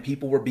time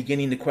people were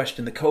beginning to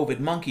question the COVID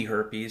monkey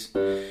herpes.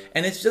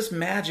 And it's just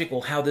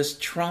magical how this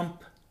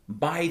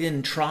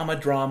Trump-Biden trauma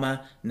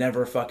drama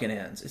never fucking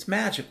ends. It's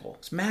magical.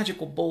 It's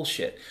magical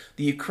bullshit.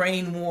 The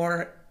Ukraine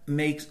war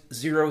makes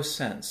zero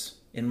sense,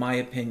 in my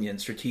opinion,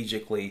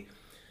 strategically,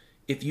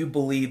 if you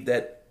believe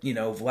that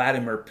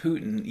Vladimir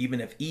Putin, even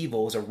if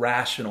evil, is a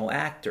rational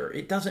actor.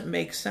 It doesn't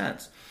make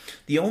sense.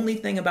 The only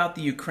thing about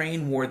the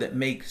Ukraine war that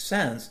makes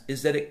sense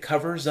is that it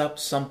covers up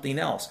something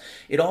else.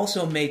 It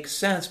also makes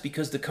sense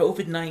because the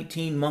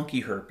COVID-19 monkey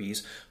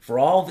herpes, for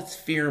all of its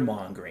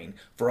fear-mongering,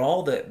 for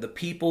all the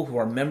people who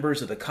are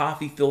members of the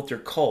coffee filter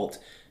cult,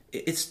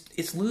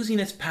 it's losing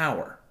its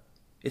power.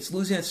 It's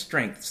losing its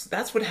strength.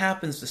 That's what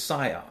happens to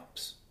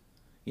PSYOPs.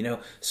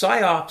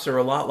 PSYOPs are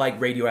a lot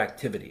like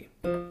radioactivity.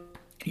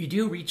 You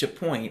do reach a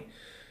point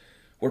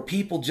where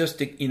people just,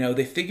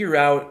 they figure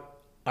out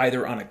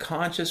either on a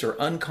conscious or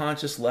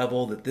unconscious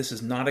level that this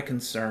is not a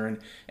concern,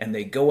 and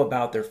they go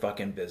about their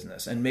fucking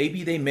business. And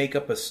maybe they make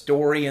up a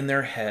story in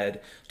their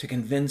head to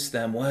convince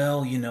them,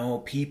 well,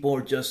 people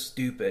are just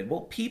stupid.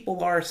 Well,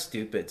 people are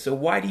stupid, so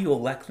why do you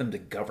elect them to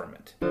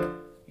government?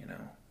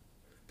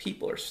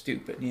 People are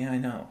stupid. Yeah, I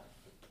know.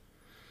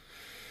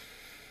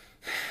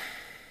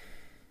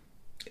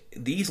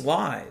 These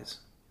lies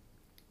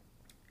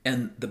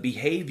and the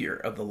behavior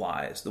of the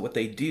lies, what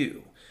they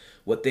do,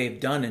 what they've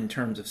done in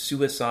terms of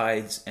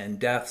suicides and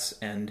deaths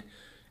and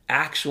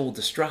actual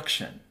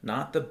destruction,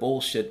 not the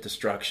bullshit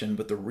destruction,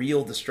 but the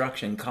real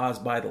destruction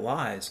caused by the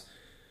lies.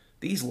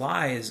 These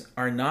lies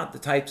are not the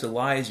types of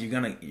lies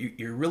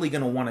you're really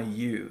gonna want to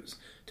use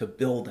to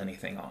build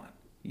anything on.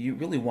 You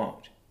really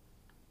won't.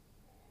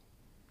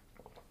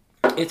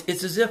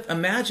 It's as if,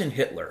 imagine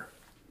Hitler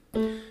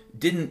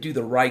didn't do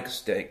the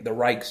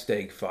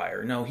Reichstag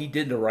fire. No, he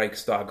did the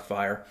Reichstag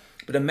fire.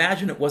 But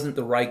imagine it wasn't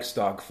the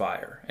Reichstag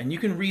fire. And you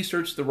can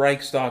research the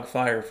Reichstag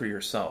fire for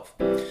yourself.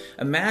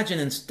 Imagine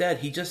instead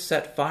he just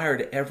set fire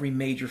to every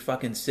major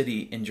fucking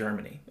city in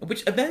Germany.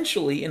 Which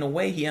eventually, in a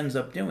way, he ends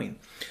up doing.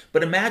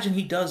 But imagine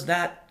he does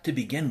that to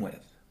begin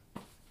with.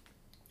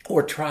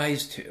 Or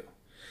tries to.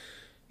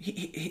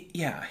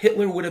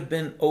 Hitler would have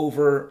been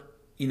over,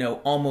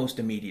 almost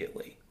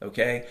immediately.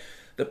 Okay?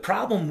 The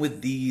problem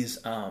with these,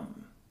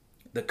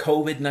 the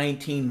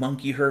COVID-19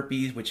 monkey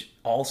herpes, which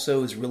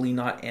also is really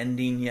not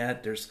ending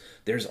yet.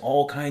 There's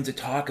all kinds of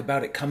talk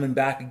about it coming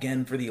back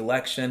again for the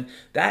election.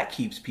 That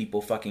keeps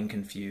people fucking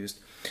confused.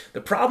 The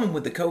problem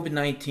with the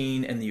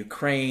COVID-19 and the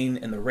Ukraine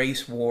and the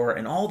race war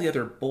and all the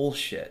other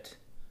bullshit,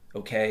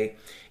 okay,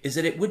 is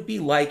that it would be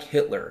like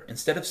Hitler,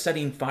 instead of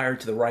setting fire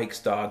to the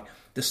Reichstag,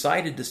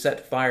 decided to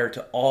set fire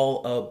to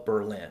all of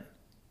Berlin.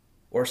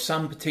 Or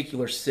some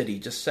particular city,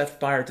 just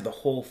set fire to the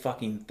whole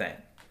fucking thing.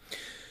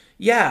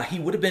 Yeah, he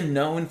would have been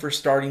known for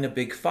starting a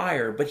big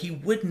fire, but he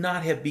would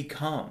not have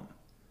become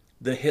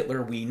the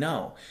Hitler we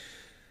know.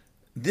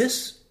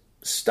 This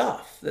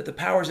stuff that the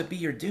powers that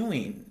be are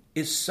doing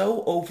is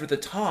so over the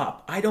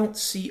top. I don't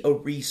see a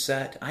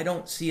reset. I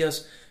don't see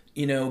us,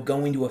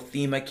 going to a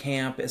FEMA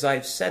camp. As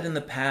I've said in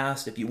the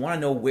past, if you want to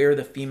know where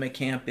the FEMA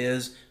camp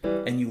is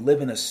and you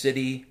live in a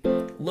city,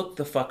 look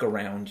the fuck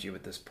around you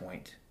at this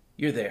point.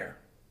 You're there.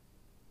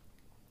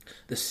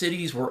 The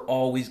cities were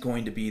always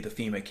going to be the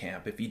FEMA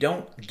camp. If you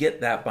don't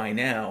get that by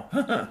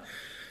now,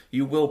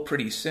 you will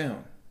pretty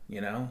soon,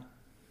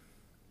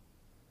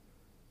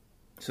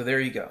 So there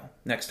you go.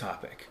 Next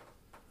topic.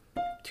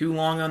 Too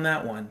long on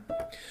that one.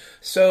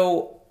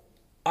 So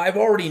I've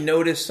already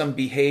noticed some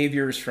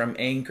behaviors from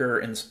Anchor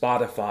and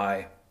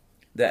Spotify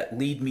that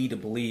lead me to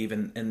believe,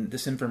 and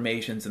this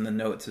information's in the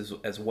notes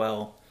as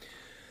well,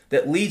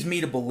 that leads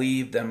me to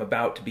believe that I'm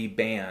about to be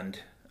banned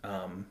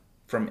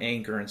from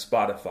Anchor and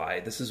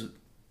Spotify. This is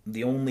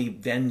the only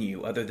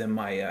venue other than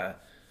my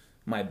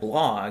my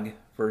blog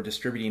for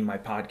distributing my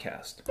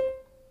podcast.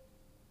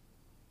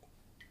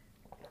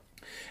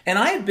 And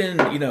I've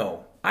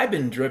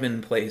been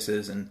driven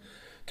places and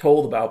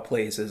told about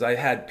places. I've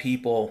had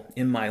people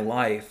in my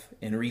life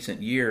in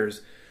recent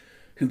years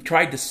who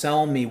tried to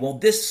sell me, well,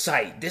 this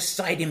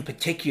site in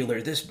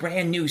particular, this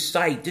brand new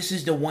site, this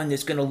is the one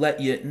that's going to let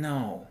you...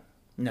 No.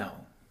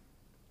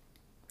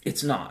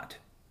 It's not.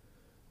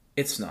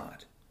 It's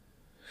not.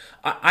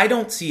 I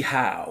don't see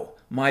how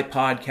my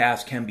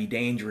podcast can be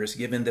dangerous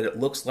given that it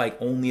looks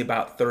like only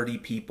about 30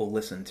 people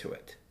listen to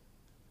it.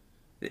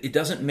 It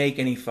doesn't make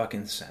any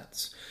fucking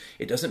sense.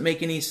 It doesn't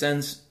make any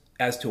sense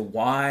as to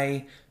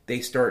why they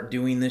start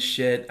doing this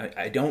shit.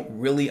 I don't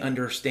really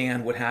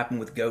understand what happened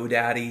with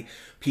GoDaddy.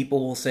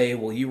 People will say,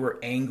 well, you were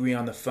angry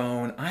on the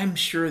phone. I'm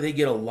sure they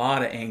get a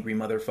lot of angry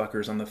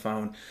motherfuckers on the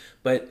phone,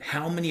 but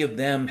how many of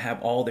them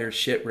have all their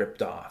shit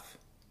ripped off?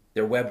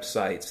 Their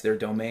websites, their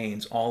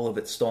domains, all of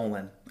it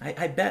stolen?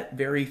 I bet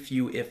very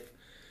few, if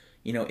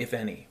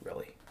any,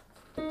 really.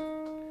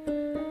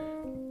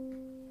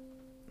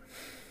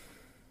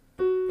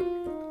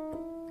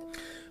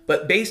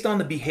 But based on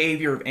the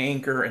behavior of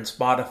Anchor and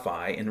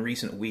Spotify in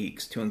recent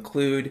weeks, to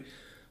include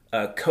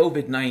a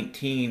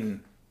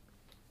COVID-19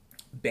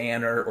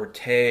 banner or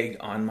tag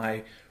on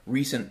my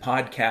recent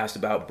podcast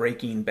about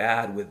Breaking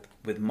Bad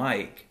with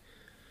Mike,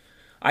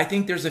 I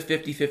think there's a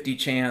 50-50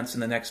 chance in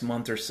the next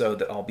month or so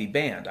that I'll be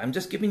banned. I'm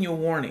just giving you a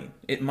warning.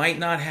 It might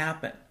not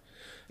happen.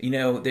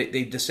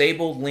 They've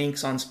disabled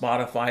links on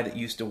Spotify that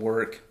used to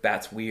work.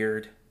 That's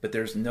weird, but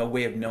there's no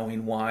way of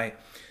knowing why.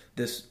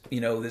 This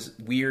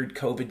weird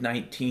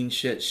COVID-19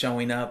 shit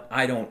showing up,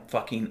 I don't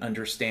fucking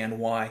understand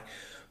why.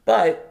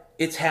 But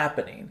it's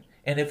happening.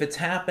 And if it's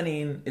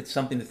happening, it's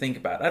something to think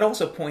about. I'd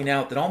also point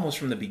out that almost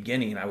from the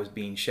beginning, I was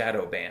being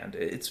shadow banned.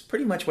 It's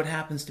pretty much what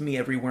happens to me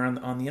everywhere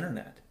on the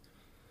internet.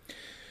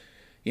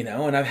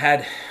 And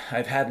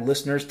I've had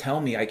listeners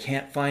tell me, I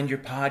can't find your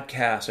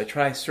podcast. I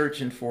try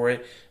searching for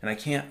it and I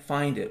can't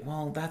find it.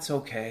 Well, that's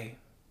okay.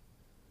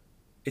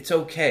 It's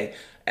okay.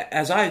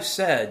 As I've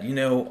said,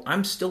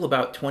 I'm still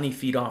about 20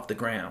 feet off the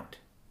ground.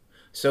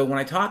 So when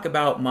I talk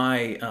about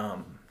my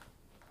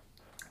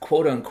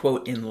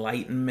quote-unquote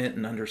enlightenment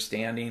and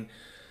understand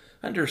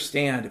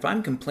if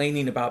I'm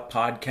complaining about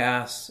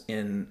podcasts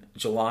in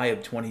July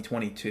of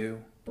 2022,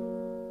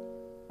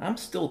 I'm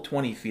still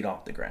 20 feet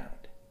off the ground.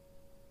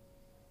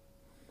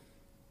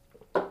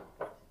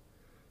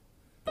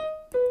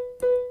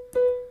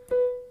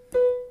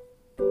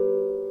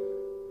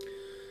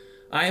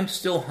 I am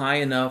still high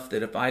enough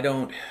that if I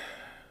don't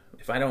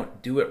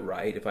do it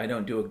right, if I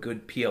don't do a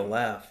good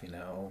PLF,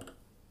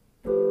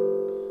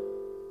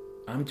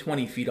 I'm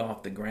 20 feet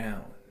off the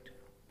ground.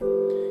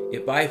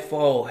 If I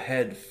fall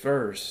head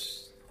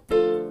first,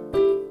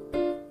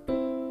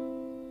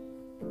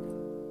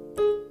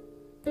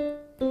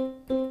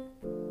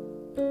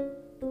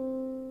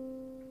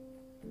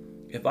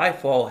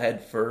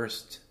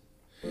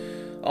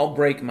 I'll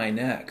break my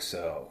neck,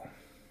 so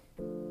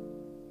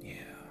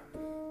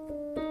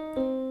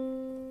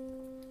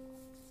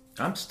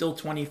I'm still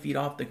 20 feet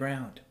off the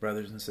ground,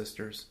 brothers and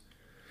sisters.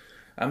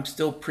 I'm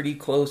still pretty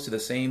close to the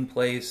same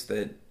place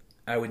that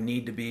I would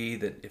need to be.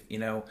 That if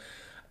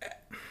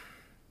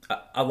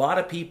a lot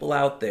of people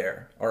out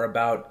there are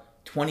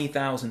about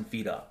 20,000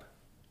 feet up,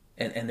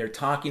 and they're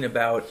talking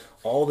about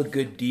all the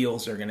good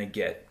deals they're going to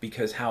get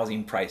because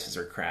housing prices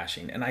are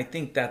crashing, and I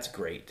think that's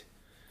great.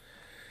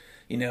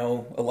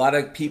 A lot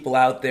of people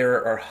out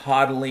there are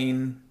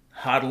hodling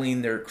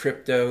their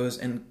cryptos,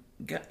 and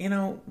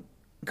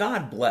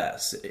God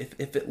bless,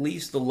 if at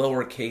least the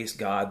lowercase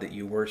God that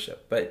you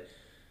worship. But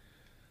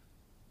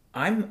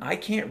I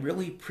can't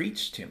really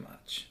preach too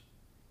much.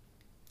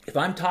 If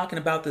I'm talking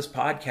about this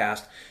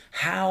podcast,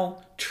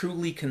 how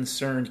truly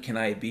concerned can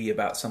I be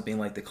about something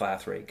like the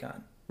Clath Ray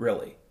gun?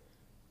 Really?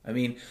 I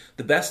mean,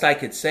 the best I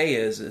could say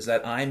is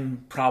that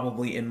I'm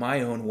probably, in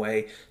my own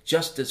way,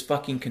 just as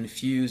fucking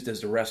confused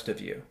as the rest of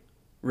you.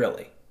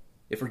 Really.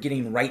 If we're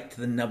getting right to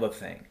the nub of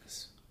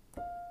things.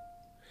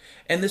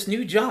 And this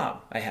new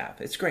job I have,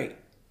 it's great.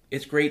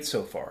 It's great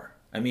so far.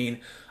 I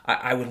mean,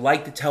 I would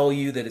like to tell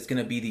you that it's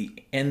going to be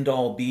the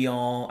end-all,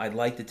 be-all. I'd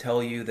like to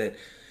tell you that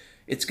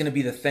it's going to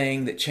be the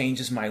thing that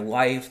changes my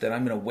life, that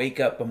I'm going to wake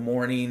up a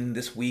morning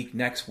this week,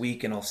 next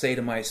week, and I'll say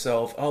to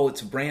myself, oh,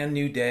 it's a brand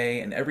new day,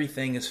 and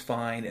everything is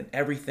fine, and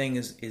everything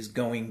is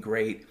going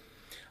great.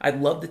 I'd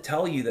love to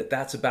tell you that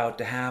that's about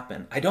to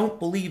happen. I don't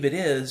believe it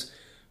is,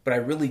 but I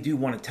really do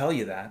want to tell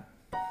you that.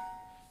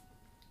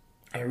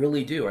 I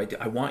really do.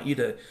 I want you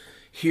to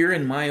hear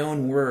in my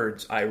own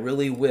words, I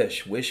really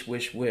wish.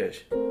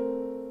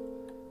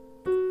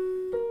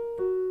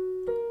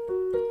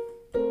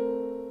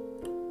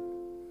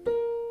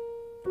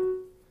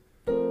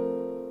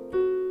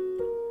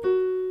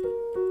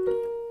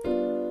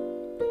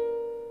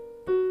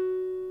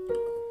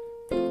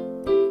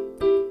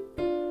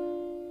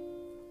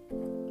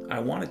 I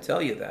want to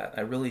tell you that.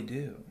 I really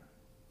do.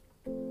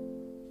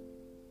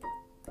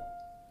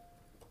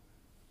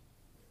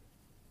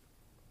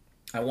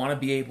 I want to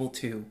be able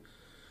to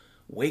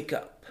wake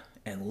up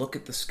and look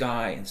at the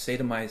sky and say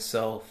to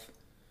myself,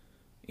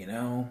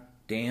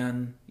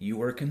 Dan, you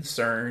were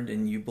concerned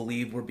and you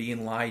believe we're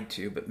being lied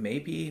to, but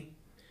maybe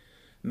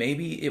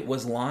it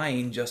was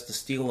lying just to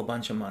steal a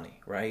bunch of money,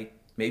 right?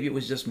 Maybe it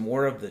was just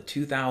more of the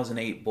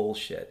 2008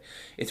 bullshit.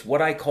 It's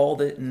what I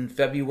called it in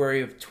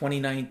February of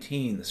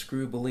 2019, the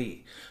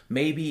screwbally.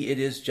 Maybe it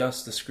is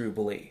just the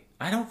screwbally.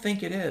 I don't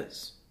think it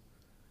is.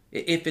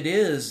 If it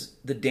is,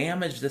 the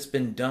damage that's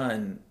been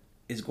done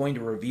is going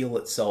to reveal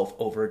itself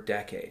over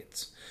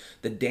decades.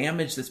 The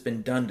damage that's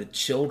been done to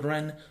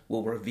children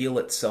will reveal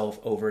itself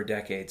over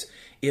decades.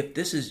 If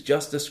this is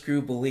just a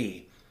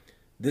screwbally,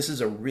 this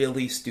is a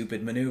really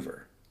stupid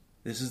maneuver.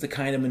 This is the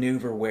kind of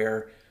maneuver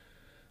where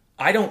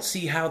I don't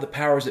see how the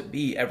powers that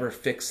be ever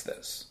fix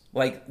this.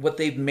 Like, what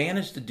they've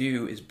managed to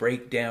do is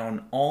break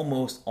down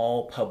almost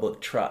all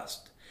public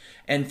trust.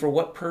 And for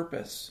what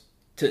purpose?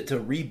 To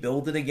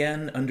rebuild it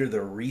again under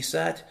the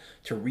reset?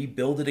 To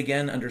rebuild it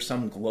again under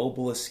some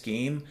globalist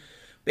scheme?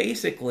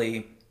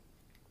 Basically,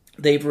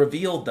 they've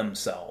revealed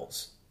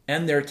themselves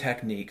and their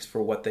techniques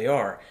for what they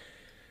are.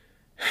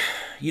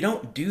 You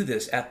don't do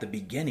this at the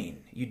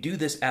beginning. You do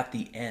this at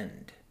the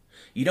end.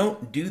 You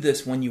don't do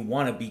this when you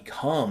want to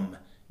become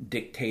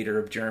dictator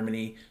of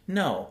Germany.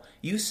 No,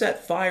 you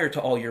set fire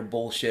to all your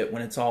bullshit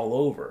when it's all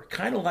over.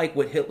 Kind of like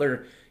what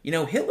Hitler,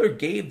 Hitler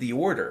gave the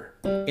order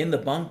in the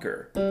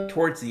bunker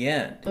towards the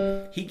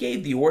end. He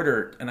gave the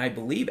order, and I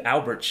believe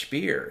Albert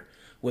Speer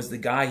was the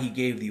guy he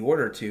gave the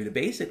order to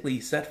basically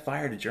set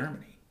fire to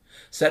Germany.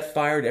 Set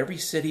fire to every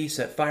city,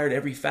 set fire to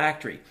every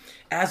factory.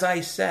 As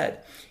I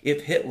said,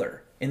 if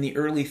Hitler in the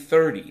early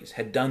 30s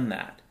had done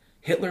that,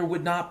 Hitler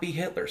would not be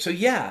Hitler. So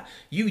yeah,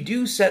 you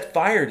do set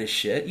fire to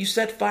shit. You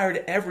set fire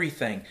to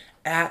everything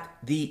at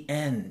the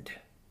end.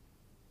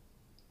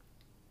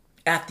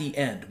 At the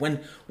end.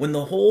 When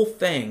the whole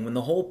thing, when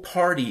the whole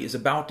party is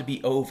about to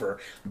be over,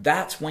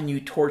 that's when you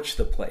torch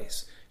the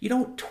place. You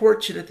don't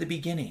torch it at the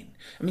beginning.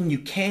 I mean, you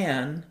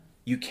can,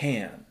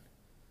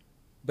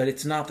 but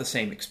it's not the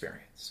same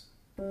experience.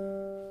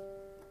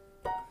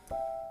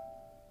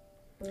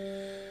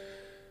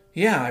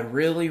 Yeah, I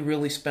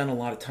really spent a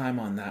lot of time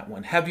on that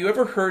one. Have you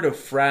ever heard of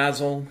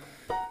Frazzle?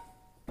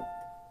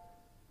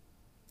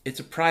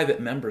 It's a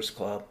private members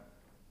club.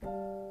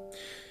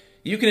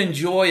 You can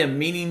enjoy a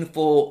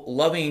meaningful,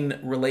 loving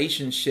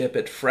relationship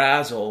at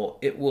Frazzle.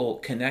 It will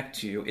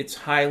connect you. It's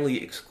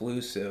highly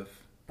exclusive.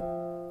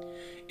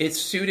 It's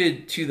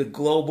suited to the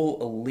global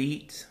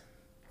elite,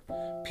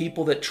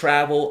 people that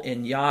travel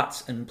in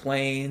yachts and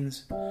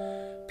planes,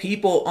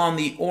 people on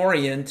the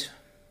Orient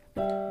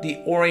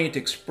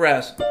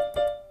Express.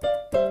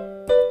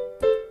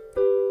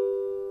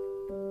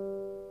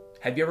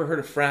 Have you ever heard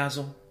of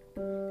Frazzle?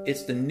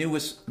 It's the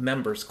newest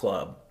members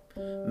club.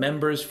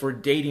 Members for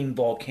dating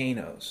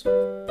volcanoes.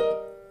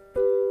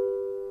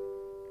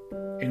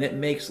 And it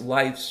makes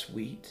life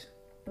sweet.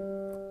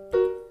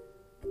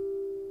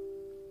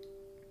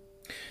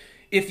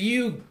 If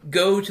you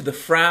go to the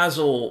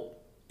Frazzle,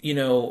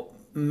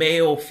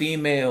 male,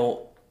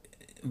 female,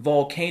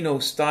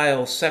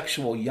 volcano-style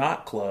sexual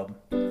yacht club,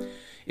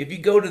 if you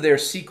go to their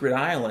secret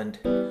island,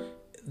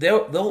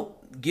 they'll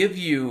give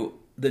you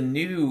the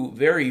new,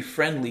 very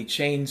friendly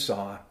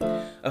chainsaw,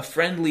 a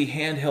friendly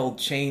handheld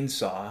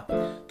chainsaw.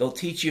 They'll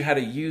teach you how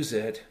to use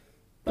it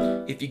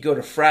if you go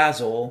to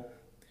Frazzle,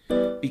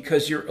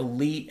 because you're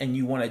elite and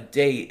you want to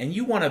date and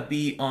you want to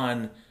be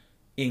on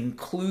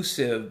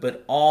inclusive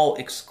but all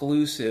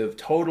exclusive,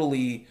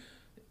 totally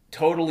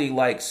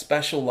like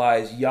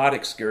specialized yacht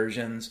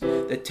excursions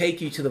that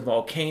take you to the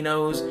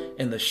volcanoes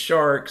and the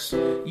sharks.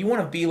 You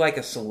want to be like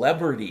a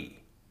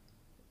celebrity,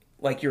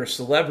 like you're a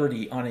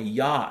celebrity on a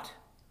yacht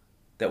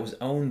that was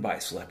owned by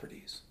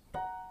celebrities.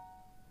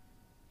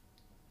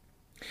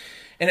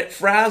 And at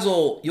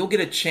Frazzle, you'll get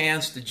a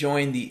chance to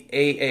join the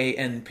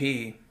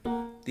AANP.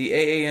 The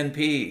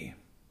AANP,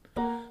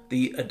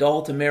 the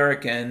Adult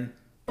American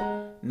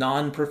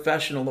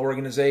Non-Professional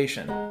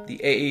Organization, the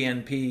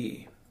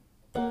AANP.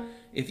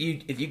 If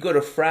you go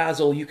to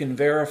Frazzle, you can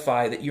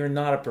verify that you're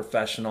not a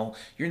professional.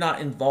 You're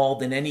not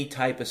involved in any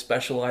type of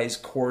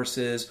specialized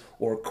courses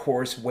or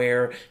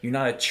courseware. You're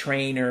not a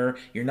trainer.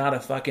 You're not a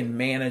fucking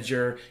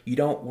manager. You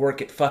don't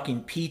work at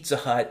fucking Pizza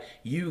Hut.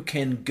 You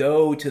can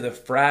go to the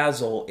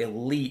Frazzle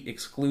elite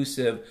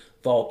exclusive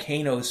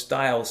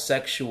volcano-style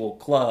sexual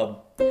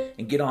club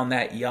and get on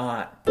that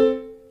yacht.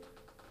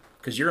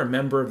 Because you're a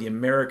member of the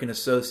American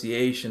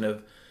Association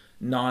of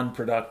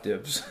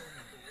Non-Productives.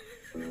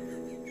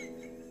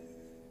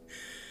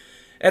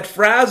 At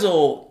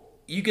Frazzle,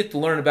 you get to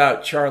learn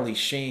about Charlie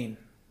Sheen.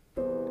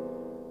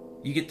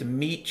 You get to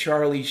meet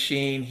Charlie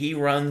Sheen. He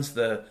runs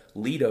the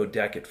Lido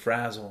deck at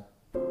Frazzle.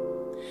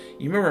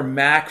 You remember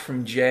Mac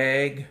from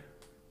Jag?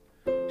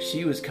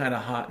 She was kind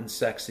of hot and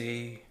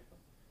sexy.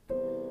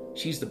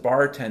 She's the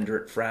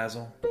bartender at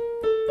Frazzle.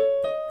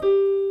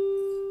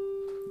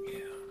 Yeah.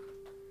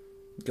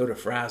 Go to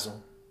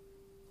Frazzle.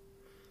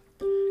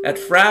 At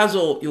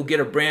Frazzle, you'll get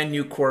a brand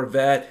new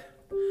Corvette.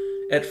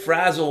 At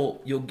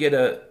Frazzle, you'll get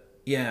a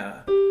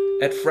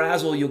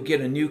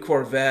new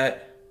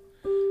Corvette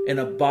and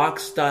a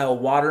box-style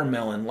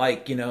watermelon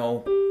like,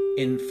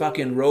 in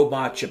fucking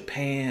Robot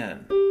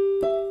Japan.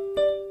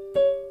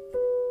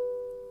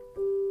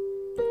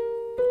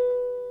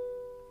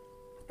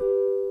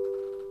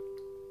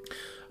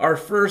 Our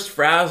first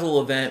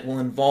Frazzle event will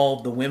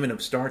involve the women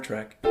of Star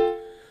Trek.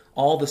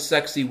 All the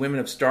sexy women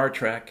of Star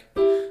Trek.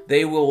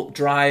 They will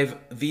drive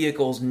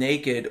vehicles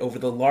naked over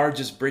the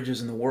largest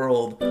bridges in the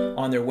world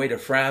on their way to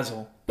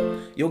Frazzle.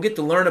 You'll get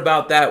to learn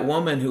about that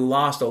woman who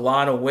lost a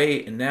lot of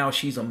weight and now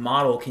she's a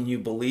model. Can you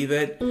believe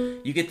it?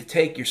 You get to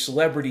take your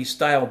celebrity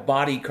style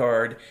body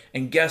card,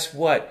 and guess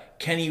what?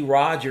 Kenny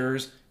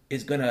Rogers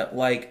is gonna,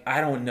 like,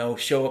 I don't know,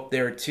 show up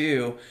there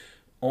too,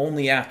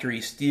 only after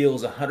he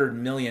steals $100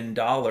 million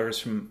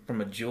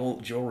from a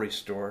jewelry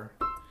store.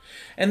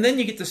 And then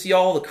you get to see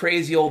all the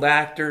crazy old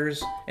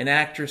actors and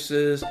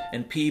actresses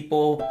and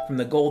people from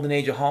the golden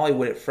age of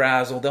Hollywood at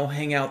Frazzle. They'll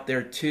hang out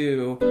there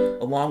too,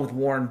 along with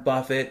Warren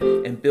Buffett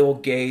and Bill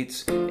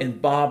Gates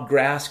and Bob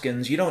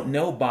Graskins. You don't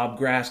know Bob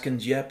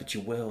Graskins yet, but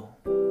you will.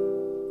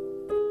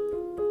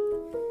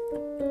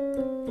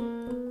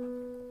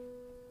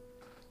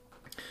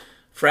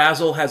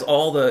 Frazzle has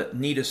all the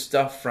neatest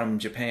stuff from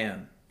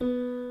Japan.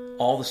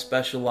 All the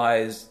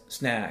specialized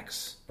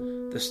snacks.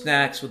 The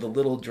snacks with the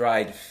little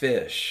dried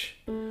fish.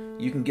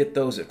 You can get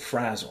those at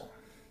Frazzle.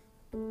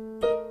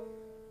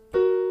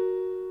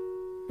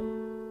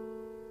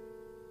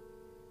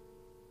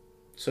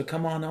 So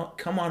come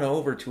on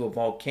over to a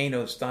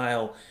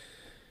volcano-style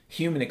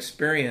human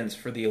experience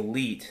for the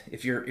elite.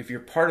 If you're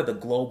part of the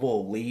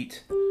global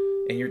elite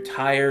and you're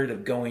tired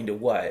of going to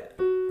what?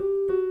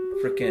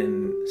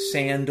 Frickin'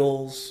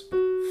 Sandals?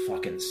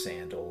 Fucking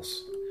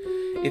Sandals.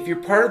 If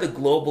you're part of the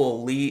global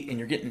elite and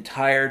you're getting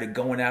tired of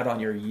going out on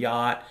your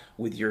yacht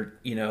with your,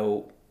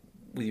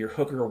 with your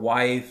hooker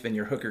wife and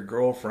your hooker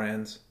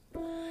girlfriends,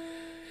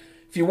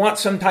 if you want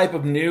some type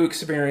of new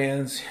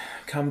experience,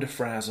 come to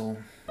Frazzle.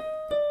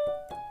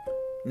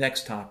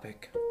 Next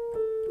topic.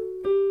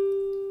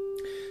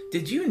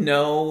 Did you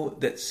know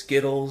that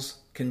Skittles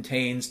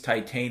contains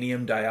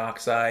titanium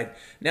dioxide?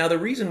 Now, the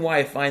reason why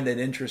I find that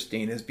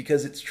interesting is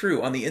because it's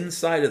true. On the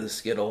inside of the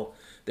Skittle,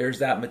 there's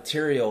that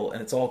material,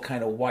 and it's all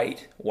kind of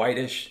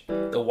whitish,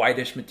 the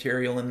whitish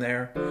material in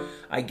there.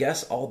 I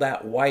guess all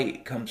that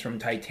white comes from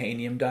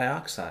titanium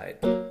dioxide.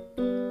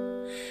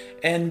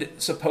 And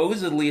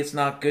supposedly it's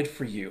not good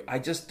for you. I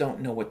just don't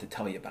know what to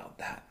tell you about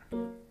that.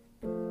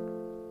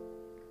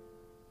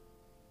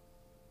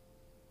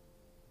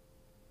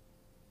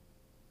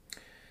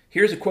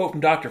 Here's a quote from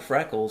Dr.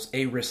 Freckles.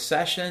 A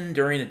recession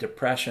during a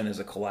depression is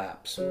a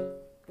collapse.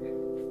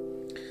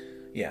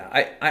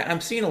 Yeah, I'm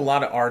seeing a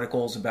lot of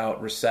articles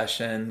about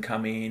recession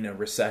coming. A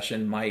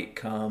recession might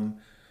come.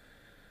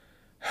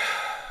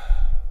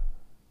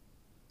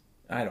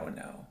 I don't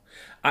know.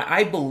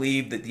 I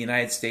believe that the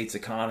United States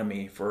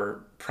economy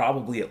for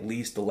probably at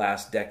least the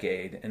last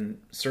decade, and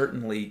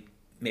certainly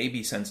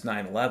maybe since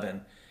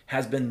 9/11,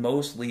 has been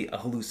mostly a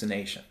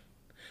hallucination.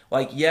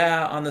 Like,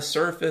 yeah, on the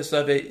surface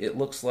of it, it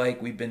looks like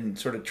we've been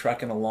sort of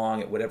trucking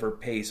along at whatever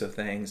pace of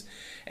things.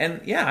 And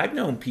yeah, I've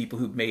known people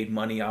who've made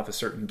money off of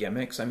certain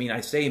gimmicks. I mean,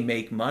 I say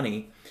make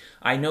money.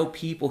 I know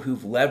people who've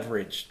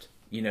leveraged,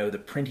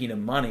 the printing of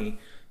money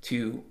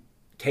to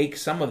take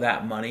some of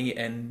that money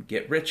and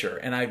get richer.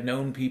 And I've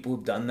known people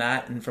who've done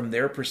that. And from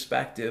their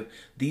perspective,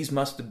 these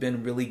must have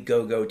been really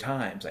go-go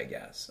times, I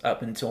guess,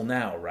 up until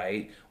now,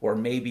 right? Or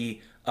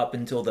maybe up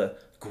until the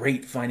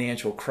great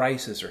financial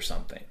crisis or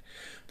something.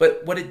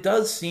 But what it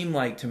does seem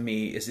like to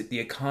me is that the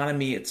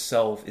economy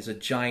itself is a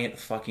giant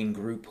fucking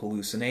group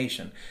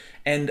hallucination.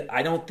 And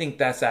I don't think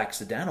that's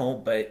accidental,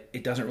 but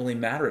it doesn't really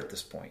matter at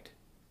this point.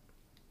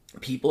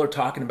 People are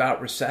talking about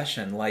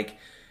recession like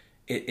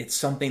it's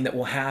something that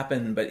will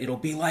happen, but it'll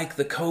be like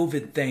the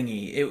COVID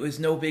thingy. It was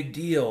no big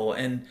deal.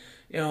 And,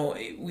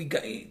 we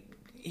got,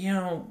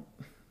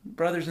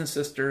 brothers and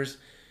sisters,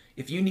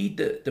 if you need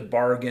to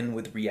bargain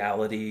with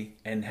reality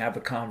and have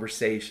a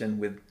conversation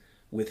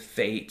with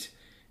fate,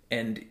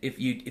 and if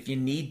you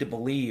need to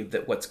believe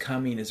that what's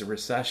coming is a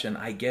recession,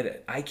 I get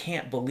it. I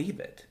can't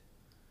believe it.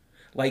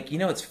 Like,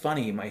 it's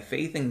funny. My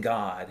faith in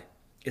God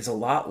is a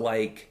lot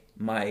like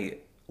my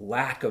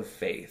lack of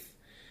faith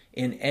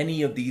in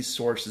any of these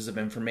sources of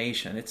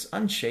information. It's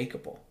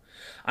unshakable.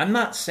 I'm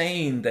not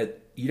saying that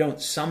you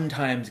don't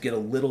sometimes get a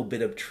little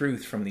bit of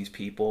truth from these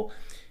people.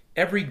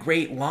 Every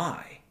great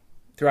lie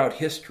throughout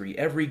history,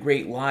 every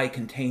great lie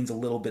contains a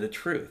little bit of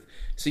truth.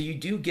 So you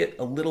do get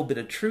a little bit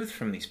of truth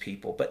from these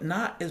people, but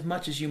not as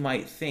much as you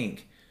might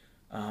think.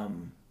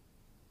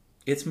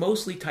 It's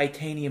mostly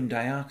titanium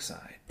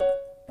dioxide.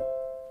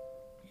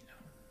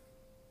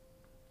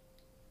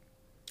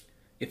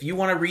 If you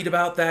want to read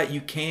about that, you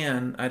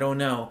can. I don't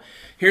know.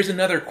 Here's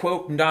another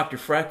quote from Dr.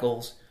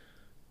 Freckles.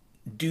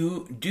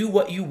 Do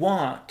what you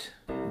want.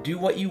 Do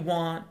what you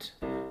want.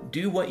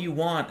 Do what you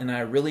want, and I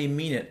really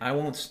mean it. I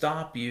won't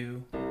stop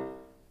you,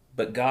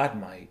 but God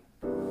might.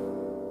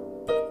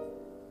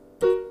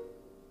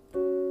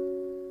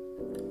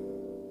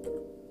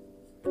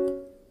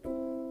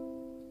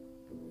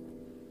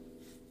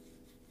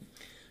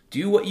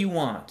 Do what you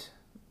want.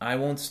 I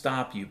won't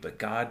stop you, but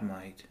God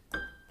might.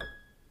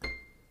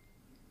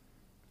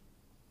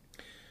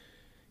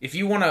 If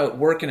you want to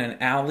work in an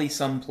alley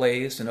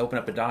someplace and open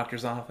up a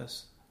doctor's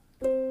office,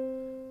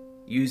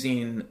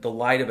 using the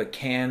light of a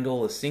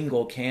candle, a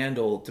single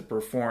candle, to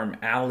perform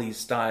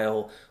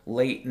alley-style,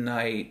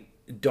 late-night,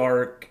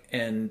 dark,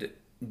 and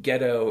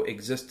ghetto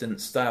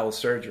existence-style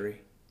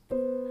surgery,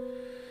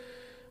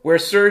 where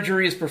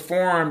surgery is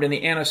performed and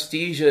the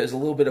anesthesia is a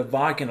little bit of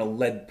vodka in a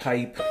lead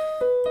pipe.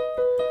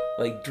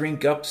 Like,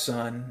 drink up,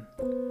 son.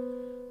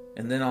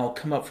 And then I'll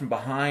come up from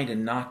behind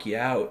and knock you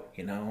out,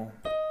 you know.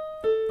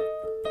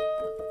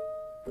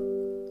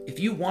 If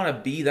you want to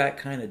be that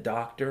kind of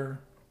doctor,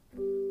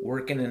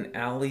 work in an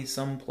alley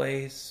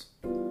someplace,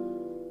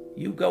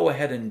 you go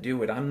ahead and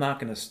do it. I'm not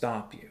going to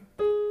stop you.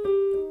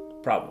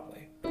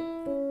 Probably.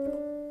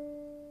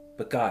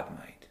 But God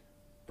might.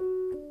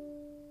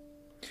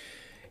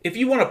 If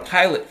you want to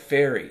pilot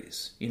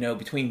ferries, you know,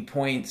 between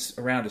points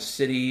around a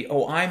city,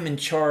 oh, I'm in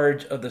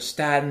charge of the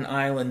Staten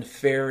Island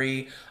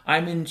ferry.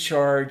 I'm in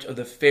charge of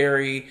the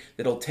ferry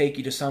that'll take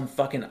you to some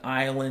fucking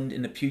island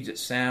in the Puget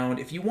Sound.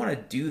 If you want to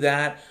do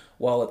that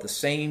while at the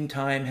same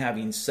time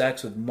having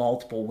sex with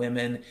multiple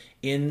women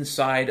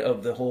inside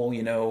of the whole,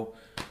 you know,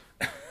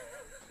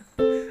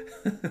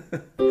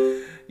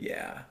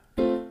 yeah,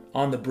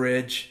 on the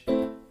bridge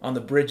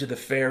of the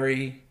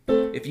ferry.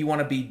 If you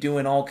want to be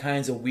doing all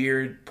kinds of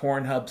weird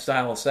Pornhub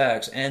style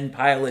sex and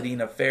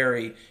piloting a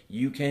ferry,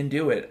 you can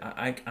do it.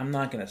 I'm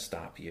not going to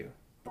stop you.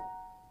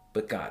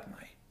 But God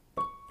might.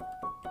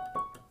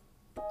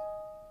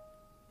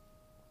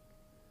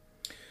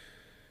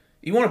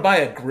 You want to buy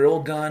a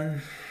grill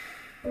gun?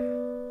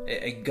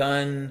 A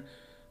gun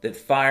that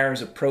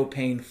fires a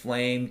propane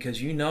flame,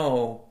 because you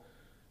know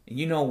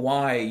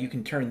why you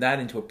can turn that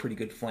into a pretty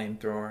good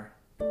flamethrower.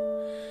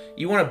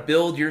 You want to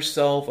build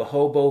yourself a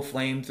hobo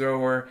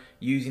flamethrower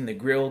using the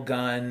grill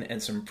gun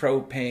and some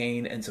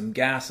propane and some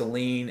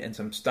gasoline and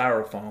some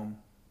styrofoam.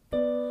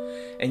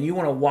 And you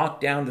want to walk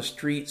down the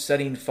street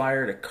setting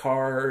fire to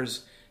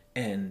cars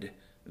and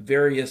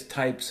various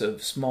types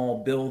of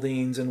small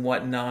buildings and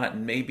whatnot,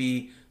 and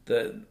maybe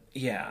the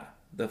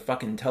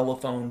fucking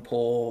telephone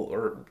pole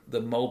or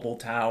the mobile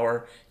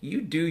tower.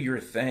 You do your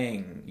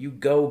thing. You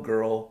go,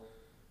 girl.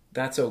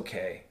 That's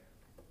okay.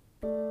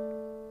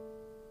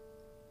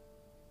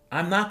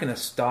 I'm not going to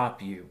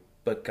stop you,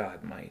 but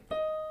God might.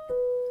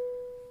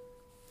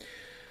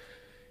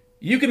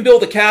 You can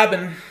build a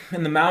cabin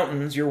in the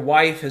mountains. Your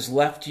wife has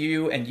left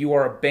you and you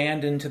are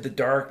abandoned to the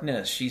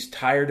darkness. She's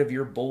tired of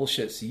your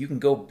bullshit, so you can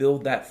go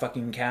build that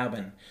fucking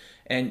cabin.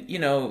 And, you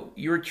know,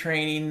 you're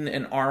training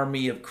an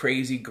army of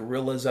crazy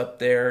gorillas up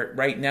there.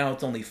 Right now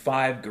it's only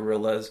 5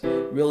 gorillas.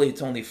 Really,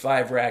 it's only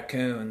 5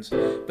 raccoons.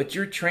 But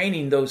you're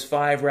training those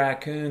 5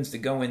 raccoons to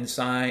go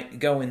insane,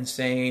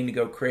 to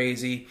go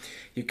crazy.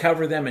 You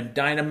cover them in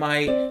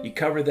dynamite. You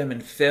cover them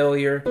in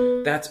failure.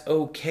 That's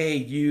okay,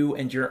 you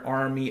and your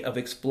army of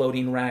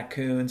exploding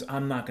raccoons.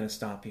 I'm not going to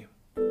stop you.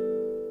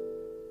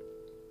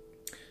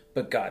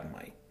 But God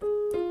might.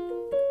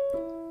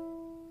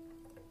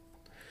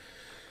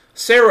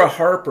 Sarah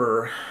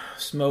Harper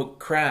smoked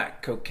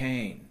crack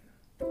cocaine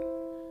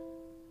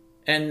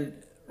and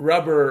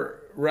rubbed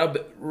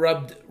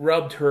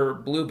her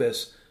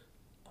blubus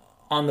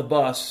on the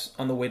bus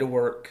on the way to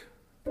work.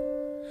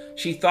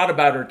 She thought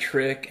about her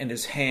trick and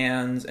his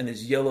hands and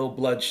his yellow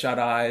bloodshot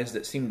eyes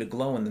that seemed to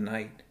glow in the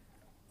night.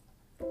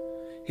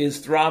 His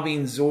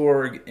throbbing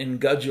Zorg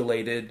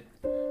engudulated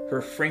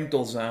her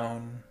frinkle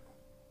zone,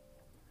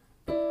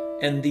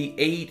 and the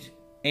 8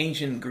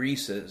 ancient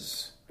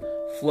Greases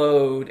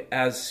flowed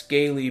as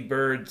scaly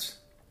birds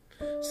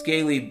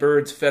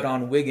fed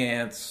on wig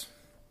ants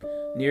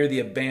near the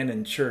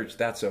abandoned church.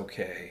 That's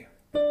okay.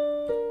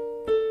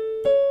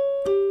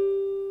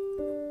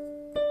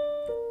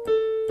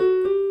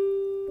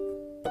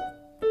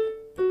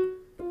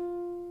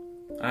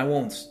 I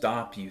won't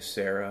stop you,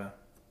 Sarah.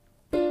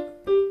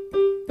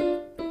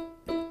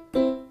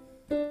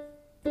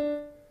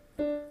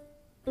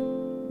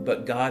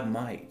 But God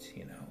might,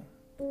 you know.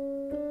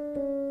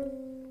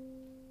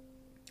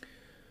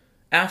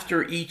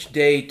 After each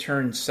day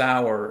turns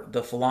sour,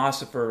 the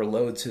philosopher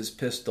loads his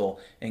pistol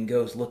and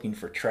goes looking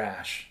for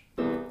trash.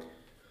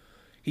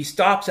 He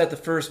stops at the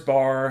first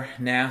bar,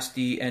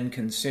 nasty and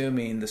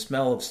consuming. The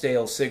smell of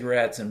stale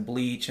cigarettes and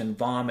bleach and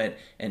vomit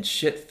and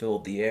shit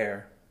filled the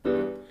air.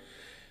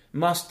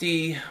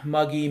 Musty,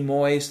 muggy,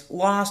 moist,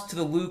 lost to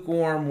the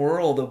lukewarm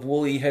world of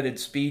woolly-headed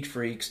speed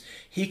freaks,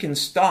 he can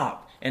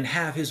stop and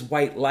have his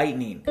white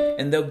lightning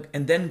and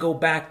then go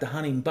back to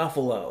hunting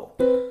buffalo.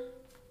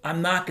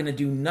 I'm not going to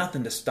do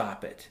nothing to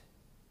stop it.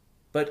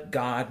 But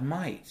God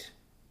might.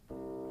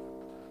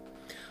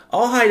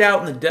 I'll hide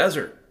out in the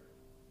desert,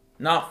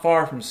 not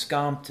far from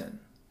Scompton.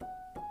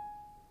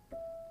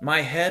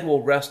 My head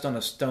will rest on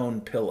a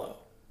stone pillow.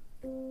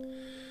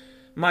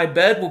 My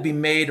bed will be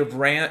made of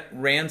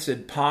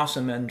rancid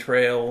possum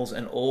entrails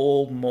and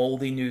old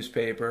moldy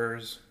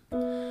newspapers.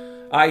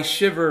 I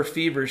shiver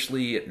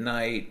feverishly at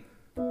night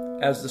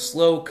as the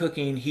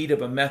slow-cooking heat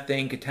of a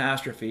methane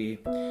catastrophe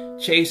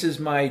chases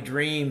my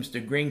dreams to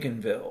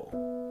Grinkenville.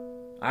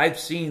 I've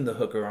seen the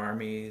hooker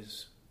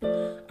armies.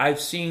 I've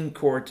seen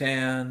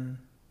Cortan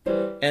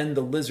and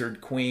the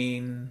Lizard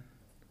Queen.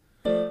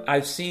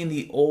 I've seen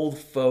the old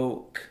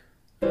folk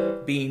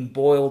being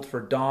boiled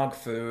for dog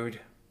food.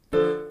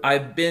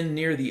 I've been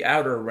near the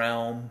outer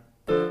realm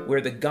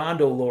where the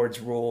Gondor lords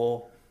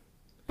rule.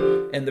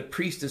 And the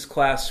priestess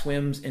class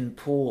swims in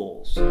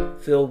pools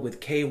filled with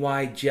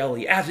KY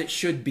jelly, as it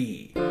should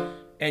be.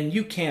 And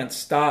you can't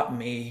stop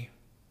me.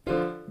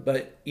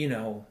 But, you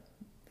know,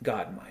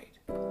 God might.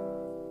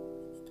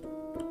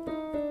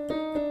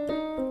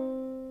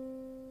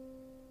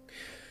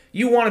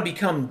 You want to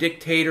become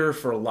dictator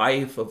for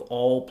life of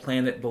all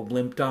planet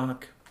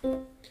Boblimpdoc?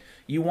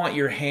 You want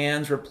your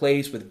hands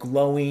replaced with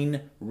glowing,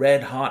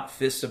 red-hot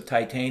fists of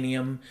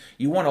titanium?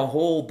 You want to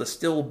hold the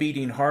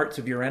still-beating hearts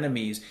of your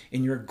enemies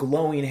in your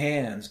glowing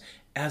hands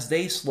as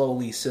they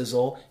slowly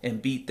sizzle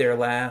and beat their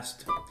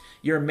last?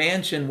 Your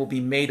mansion will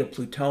be made of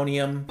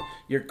plutonium.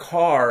 Your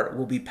car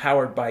will be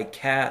powered by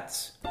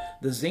cats.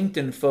 The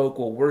Zinkton folk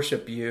will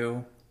worship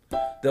you.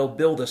 They'll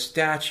build a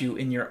statue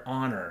in your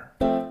honor.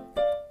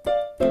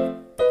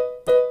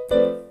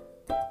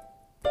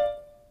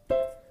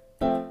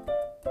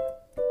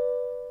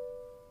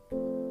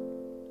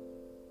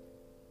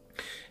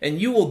 And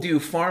you will do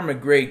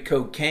pharma-grade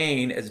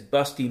cocaine as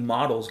busty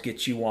models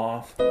get you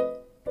off.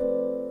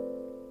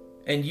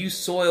 And you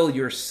soil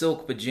your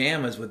silk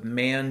pajamas with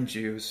man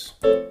juice.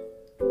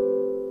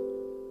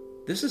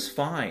 This is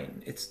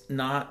fine. It's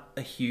not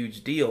a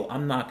huge deal.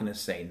 I'm not going to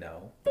say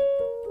no.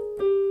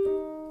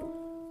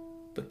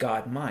 But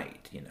God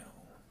might, you know.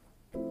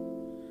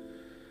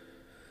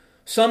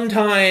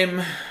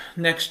 Sometime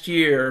next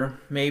year,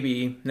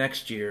 maybe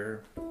next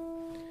year,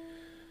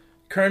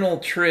 Colonel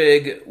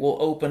Trigg will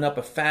open up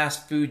a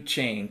fast food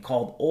chain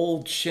called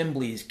Old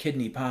Shimbly's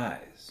Kidney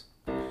Pies.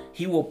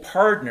 He will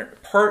partner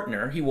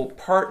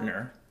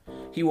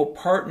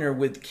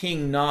with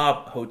King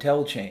Knob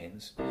hotel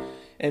chains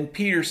and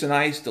Peterson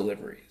Ice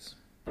deliveries.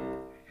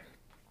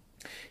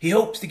 He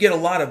hopes to get a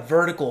lot of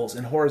verticals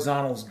and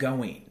horizontals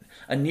going.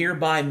 A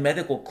nearby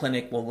medical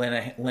clinic will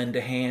lend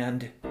a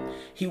hand.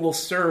 He will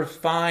serve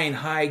fine,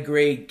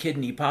 high-grade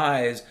kidney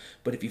pies,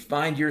 but if you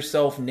find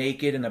yourself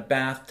naked in a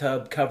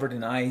bathtub covered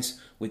in ice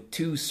with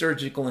 2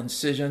 surgical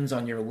incisions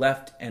on your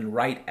left and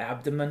right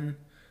abdomen,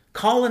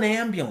 call an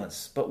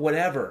ambulance, but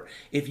whatever.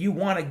 If you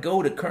want to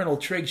go to Colonel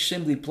Trigg's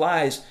Old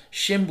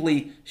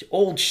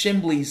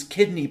Shimbly's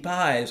Kidney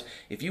Pies,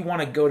 if you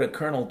want to go to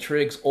Colonel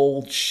Trigg's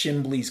Old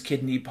Shimbly's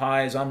Kidney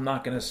Pies, I'm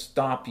not going to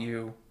stop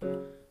you.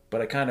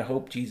 But I kind of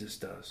hope Jesus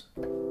does.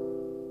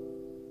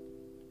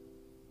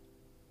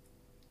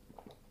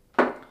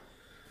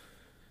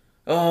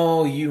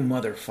 Oh, you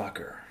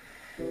motherfucker.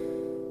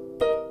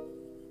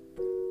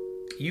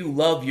 You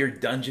love your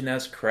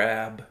Dungeness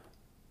crab.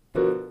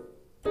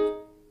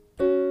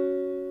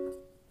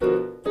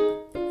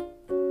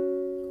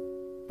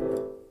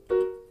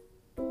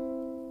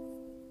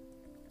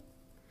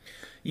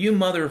 You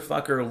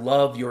motherfucker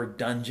love your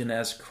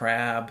Dungeness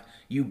crab.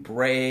 You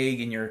brag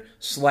in your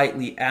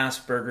slightly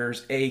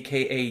Asperger's,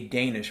 aka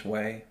Danish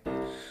way,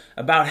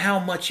 about how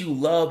much you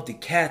love to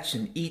catch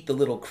and eat the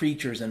little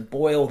creatures and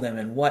boil them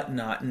and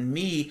whatnot. And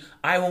me,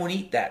 I won't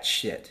eat that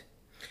shit.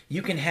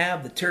 You can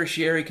have the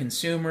tertiary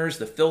consumers,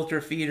 the filter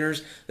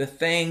feeders, the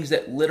things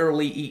that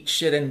literally eat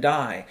shit and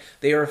die.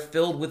 They are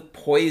filled with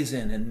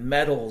poison and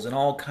metals and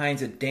all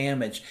kinds of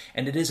damage,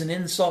 and it is an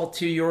insult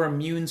to your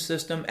immune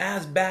system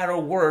as bad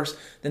or worse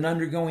than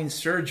undergoing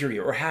surgery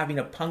or having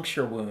a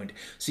puncture wound.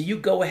 So you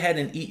go ahead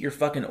and eat your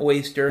fucking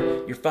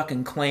oyster, your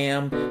fucking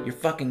clam, your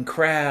fucking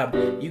crab.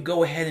 You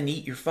go ahead and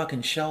eat your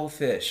fucking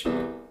shellfish,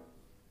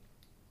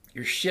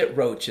 your shit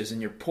roaches and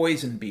your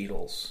poison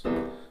beetles.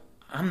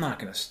 I'm not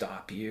going to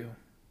stop you.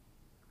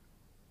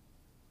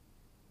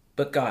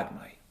 But God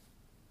might.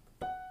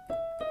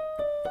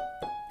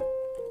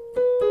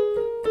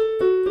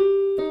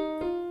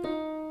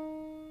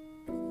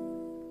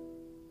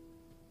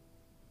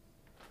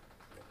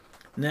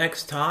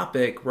 Next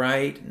topic,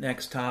 right?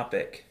 Next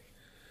topic.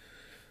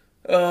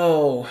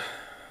 Oh.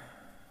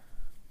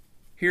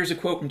 Here's a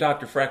quote from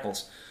Dr.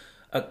 Freckles.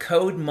 A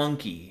code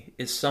monkey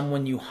is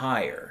someone you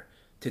hire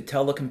to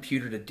tell a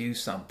computer to do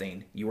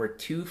something you are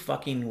too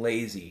fucking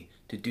lazy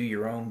to do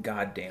your own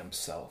goddamn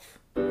self.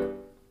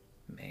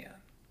 Man.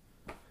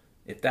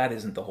 If that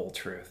isn't the whole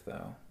truth,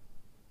 though.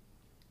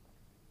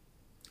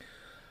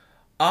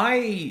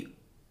 I,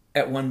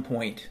 at one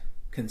point,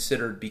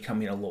 considered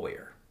becoming a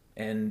lawyer.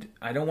 And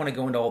I don't want to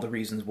go into all the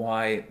reasons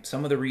why.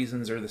 Some of the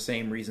reasons are the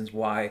same reasons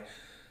why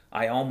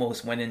I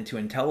almost went into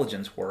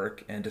intelligence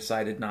work and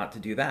decided not to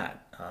do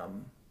that.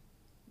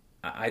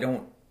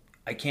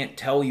 I can't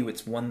tell you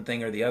it's one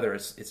thing or the other.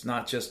 It's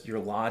not just your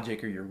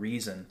logic or your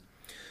reason.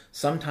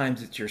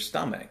 Sometimes it's your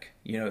stomach.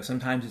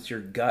 Sometimes it's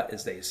your gut,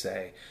 as they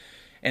say.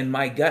 And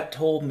my gut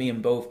told me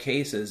in both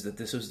cases that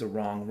this was the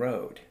wrong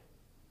road.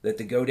 That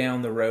to go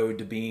down the road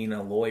to being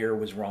a lawyer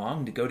was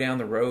wrong. To go down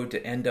the road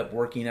to end up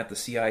working at the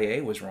CIA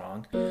was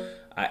wrong.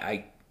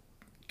 I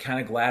kind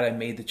of glad I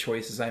made the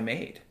choices I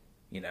made,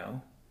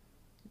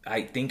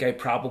 I think I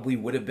probably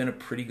would have been a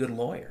pretty good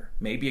lawyer.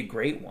 Maybe a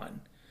great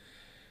one.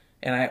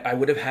 And I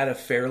would have had a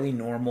fairly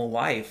normal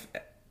life,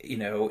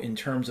 in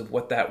terms of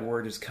what that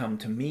word has come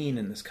to mean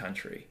in this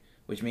country,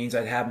 which means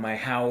I'd have my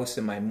house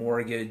and my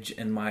mortgage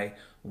and my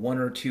 1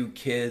 or 2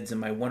 kids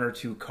and my 1 or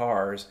 2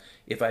 cars.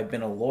 If I'd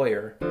been a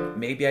lawyer,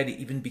 maybe I'd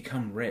even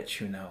become rich,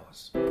 who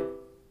knows?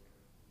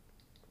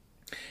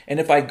 And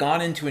if I'd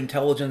gone into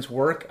intelligence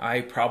work,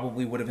 I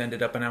probably would have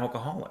ended up an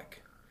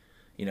alcoholic.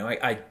 You know,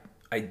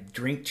 I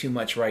drink too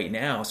much right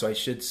now, so I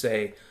should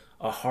say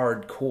a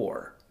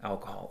hardcore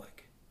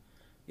alcoholic.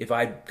 If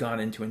I'd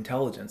gone into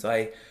intelligence,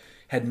 I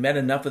had met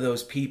enough of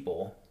those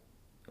people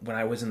when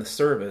I was in the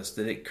service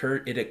that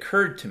it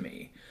occurred to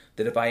me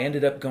that if I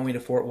ended up going to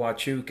Fort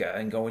Huachuca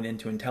and going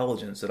into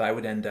intelligence, that I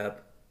would end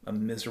up a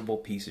miserable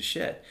piece of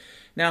shit.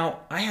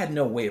 Now, I had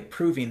no way of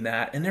proving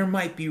that, and there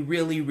might be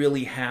really,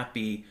 really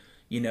happy,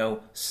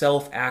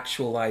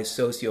 self-actualized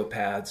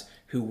sociopaths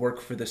who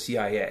work for the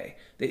CIA.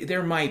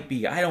 There might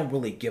be. I don't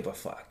really give a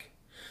fuck.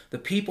 The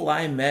people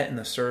I met in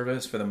the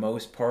service, for the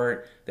most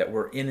part, that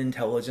were in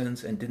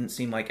intelligence and didn't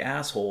seem like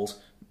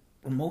assholes,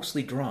 were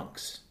mostly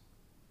drunks,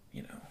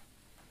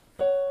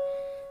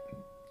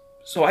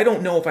 So I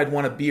don't know if I'd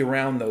want to be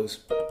around those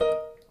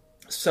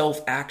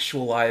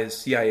self-actualized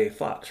CIA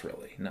fucks,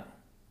 really. No.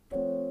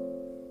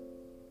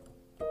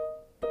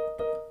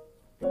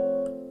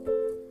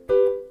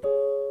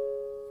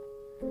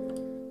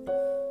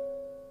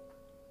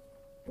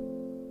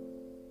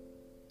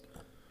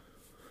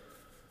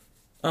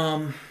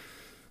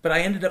 But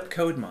I ended up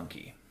Code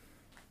Monkey.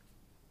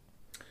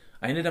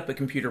 I ended up a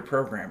computer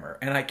programmer,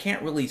 and I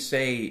can't really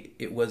say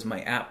it was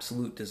my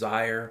absolute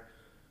desire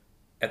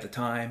at the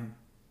time.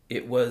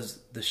 It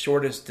was the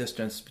shortest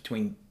distance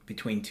between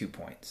 2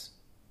 points.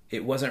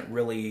 It wasn't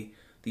really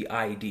the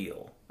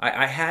ideal.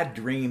 I had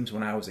dreams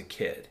when I was a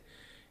kid,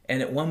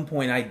 and at one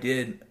point I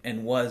did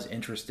and was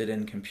interested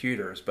in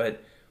computers,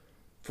 but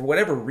for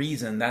whatever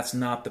reason, that's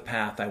not the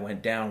path I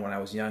went down when I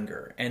was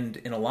younger. And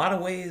in a lot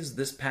of ways,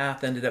 this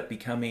path ended up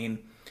becoming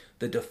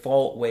the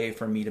default way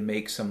for me to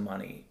make some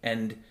money.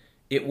 And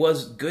it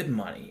was good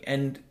money.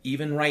 And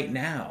even right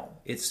now,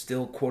 it's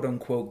still quote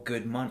unquote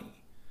good money.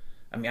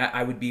 I mean,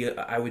 I would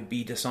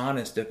be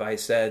dishonest if I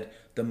said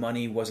the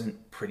money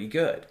wasn't pretty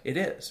good. It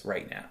is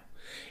right now.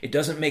 It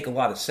doesn't make a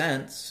lot of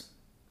sense.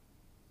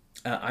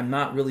 I'm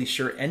not really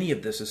sure any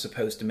of this is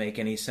supposed to make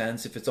any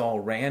sense. If it's all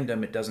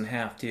random, it doesn't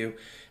have to.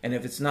 And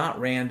if it's not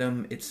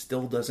random, it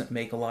still doesn't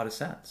make a lot of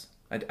sense.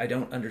 I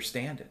don't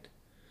understand it.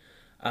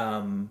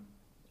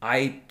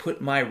 I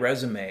put my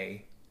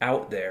resume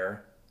out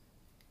there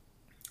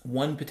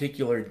one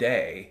particular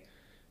day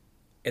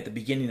at the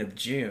beginning of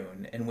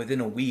June, and within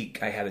a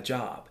week I had a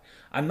job.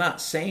 I'm not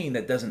saying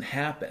that doesn't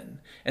happen.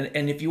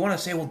 And if you want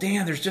to say, well,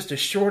 Dan, there's just a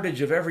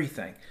shortage of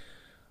everything.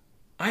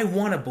 I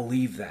want to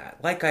believe that.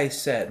 Like I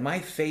said, my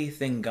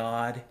faith in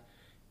God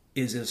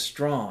is as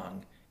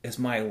strong as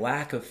my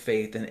lack of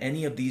faith in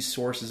any of these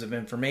sources of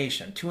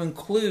information, to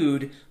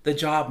include the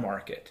job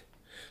market.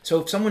 So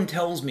if someone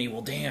tells me,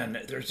 well,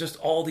 Dan, there's just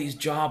all these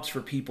jobs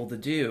for people to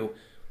do,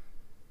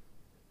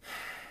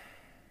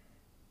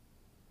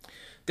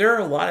 there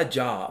are a lot of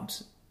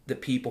jobs that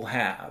people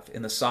have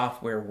in the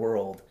software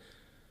world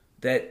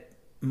that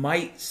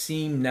might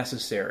seem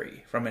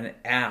necessary from an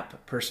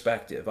app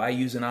perspective. I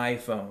use an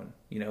iPhone,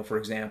 for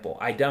example.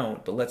 I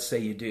don't, but let's say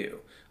you do.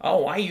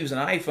 Oh, I use an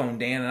iPhone,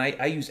 Dan,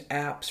 and I use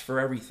apps for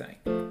everything.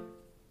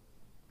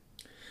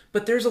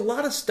 But there's a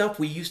lot of stuff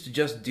we used to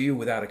just do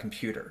without a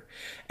computer.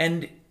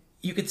 And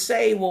you could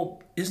say,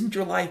 well, isn't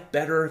your life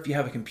better if you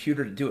have a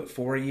computer to do it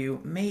for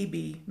you?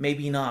 Maybe,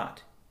 maybe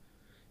not.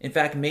 In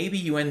fact, maybe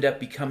you end up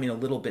becoming a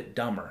little bit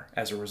dumber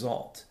as a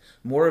result.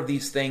 More of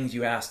these things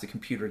you ask the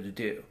computer to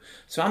do.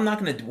 So I'm not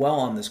going to dwell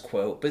on this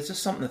quote, but it's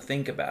just something to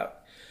think about.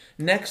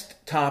 Next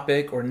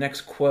topic or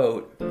next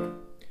quote.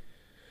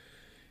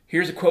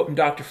 Here's a quote from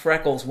Dr.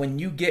 Freckles. When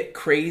you get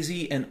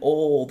crazy and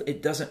old,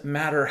 it doesn't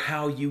matter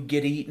how you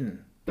get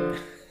eaten.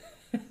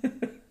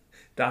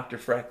 Dr.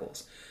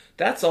 Freckles.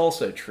 That's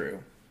also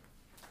true.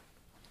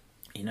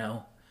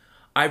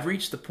 I've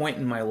reached the point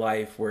in my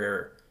life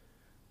where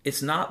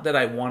it's not that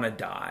I want to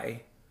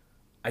die.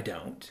 I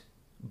don't.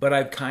 But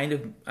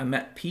I'm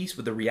at peace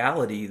with the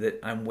reality that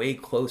I'm way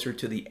closer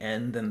to the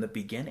end than the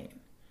beginning.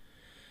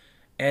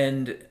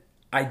 And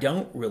I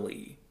don't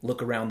really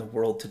look around the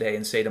world today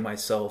and say to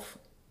myself,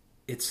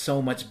 it's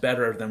so much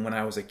better than when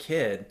I was a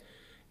kid.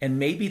 And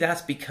maybe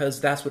that's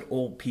because that's what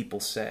old people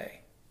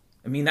say.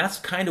 I mean, that's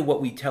kind of what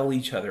we tell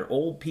each other.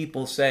 Old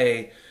people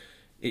say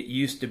it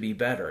used to be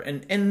better.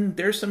 And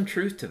there's some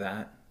truth to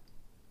that.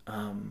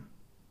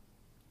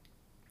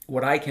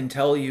 What I can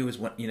tell you is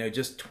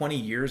just 20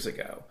 years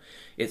ago,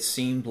 it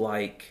seemed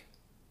like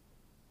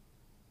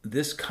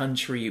this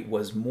country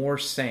was more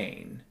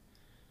sane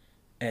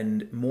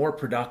and more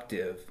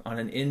productive on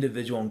an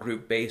individual and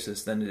group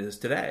basis than it is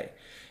today.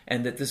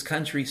 And that this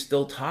country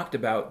still talked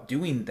about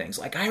doing things.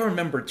 Like I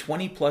remember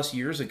 20 plus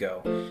years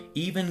ago,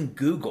 even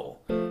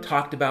Google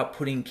talked about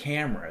putting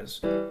cameras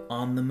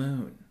on the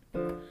moon.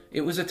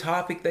 It was a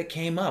topic that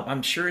came up.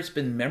 I'm sure it's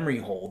been memory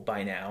holed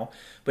by now,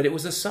 but it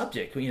was a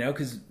subject,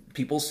 because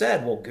people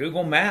said, well,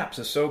 Google Maps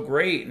is so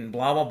great and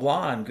blah, blah,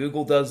 blah, and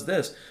Google does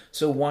this.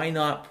 So why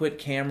not put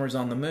cameras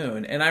on the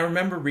moon? And I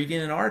remember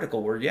reading an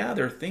article where, yeah,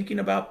 they're thinking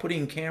about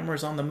putting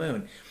cameras on the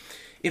moon.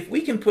 If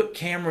we can put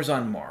cameras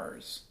on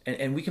Mars,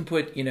 and we can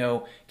put,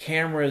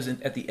 cameras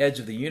at the edge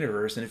of the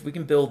universe, and if we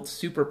can build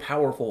super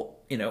powerful,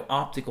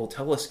 optical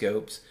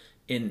telescopes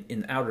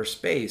in outer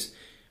space,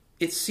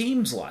 it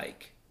seems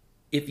like,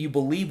 if you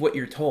believe what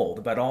you're told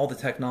about all the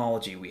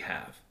technology we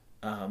have,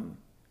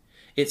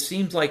 it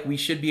seems like we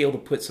should be able to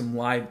put some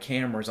live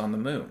cameras on the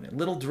moon,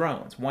 little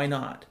drones. Why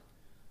not?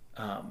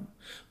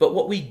 But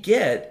what we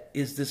get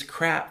is this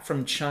crap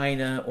from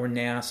China or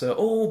NASA.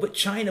 Oh, but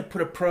China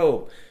put a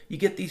probe. You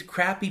get these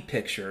crappy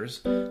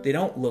pictures. They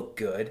don't look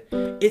good.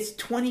 It's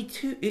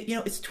 22.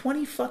 It's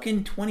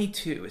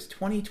 2022. It's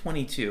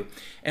 2022,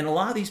 and a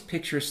lot of these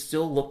pictures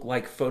still look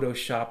like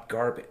Photoshop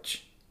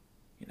garbage.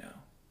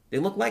 They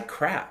look like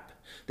crap.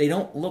 They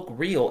don't look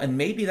real, and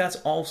maybe that's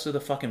also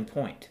the fucking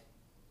point.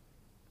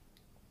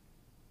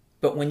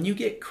 But when you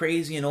get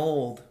crazy and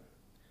old,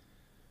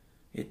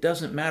 it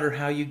doesn't matter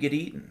how you get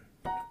eaten.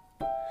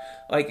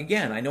 Like,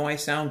 again, I know I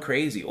sound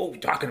crazy. Oh,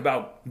 talking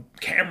about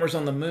cameras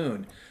on the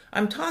moon.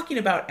 I'm talking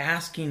about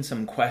asking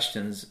some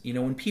questions.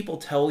 When people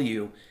tell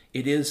you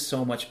it is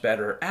so much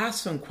better,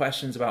 ask some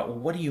questions about, well,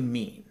 what do you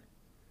mean?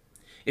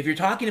 If you're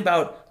talking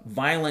about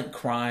violent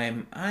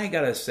crime, I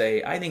gotta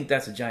say, I think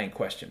that's a giant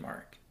question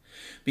mark.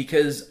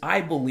 Because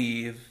I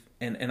believe,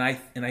 and I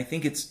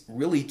think it's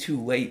really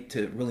too late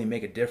to really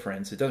make a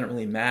difference. It doesn't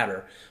really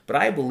matter. But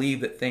I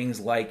believe that things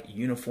like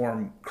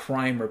uniform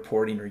crime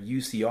reporting, or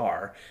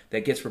UCR,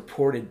 that gets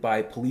reported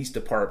by police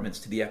departments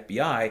to the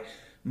FBI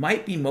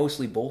might be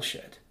mostly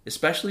bullshit.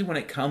 Especially when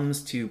it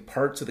comes to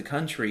parts of the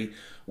country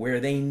where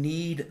they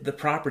need the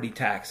property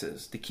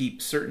taxes to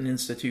keep certain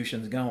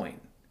institutions going.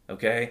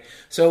 Okay?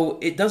 So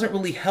it doesn't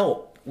really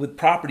help with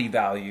property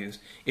values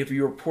if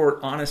you report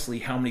honestly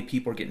how many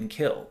people are getting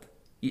killed.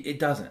 It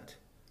doesn't.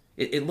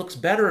 It looks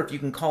better if you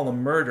can call a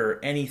murder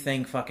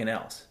anything fucking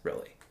else,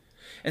 really.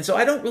 And so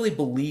I don't really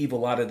believe a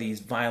lot of these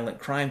violent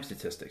crime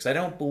statistics. I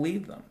don't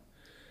believe them.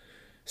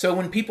 So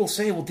when people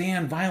say, well,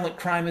 Dan, violent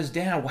crime is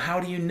down, well, how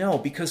do you know?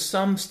 Because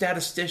some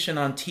statistician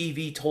on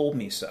TV told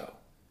me so.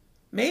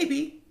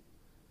 Maybe.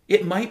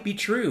 It might be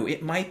true.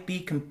 It might be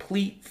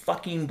complete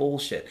fucking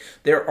bullshit.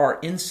 There are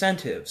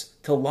incentives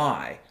to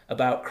lie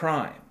about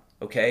crime,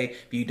 okay?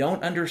 If you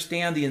don't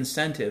understand the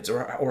incentives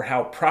or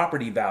how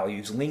property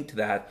values link to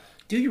that,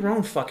 do your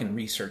own fucking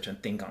research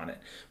and think on it.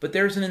 But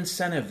there's an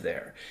incentive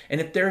there. And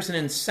if there's an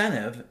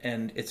incentive,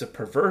 and it's a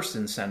perverse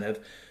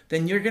incentive,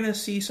 then you're going to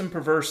see some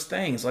perverse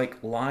things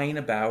like lying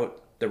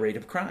about the rate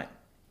of crime.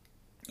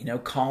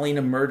 Calling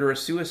a murder a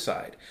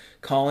suicide,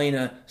 calling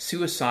a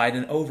suicide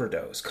an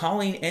overdose,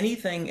 calling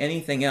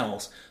anything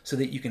else so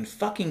that you can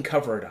fucking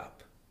cover it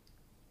up.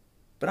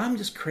 But I'm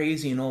just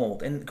crazy and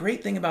old. And the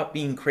great thing about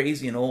being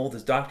crazy and old,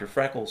 as Dr.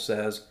 Freckles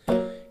says,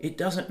 it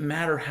doesn't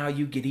matter how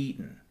you get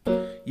eaten.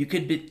 You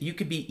could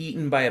be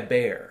eaten by a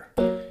bear.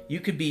 You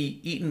could be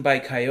eaten by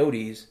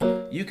coyotes.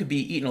 You could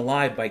be eaten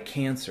alive by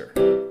cancer.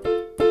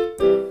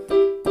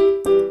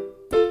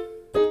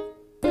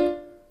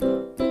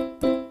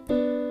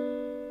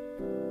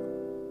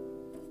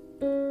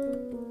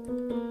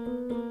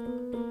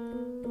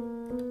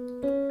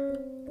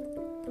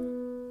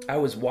 I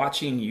was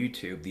watching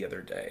YouTube the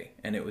other day,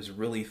 and it was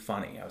really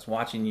funny. I was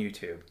watching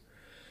YouTube,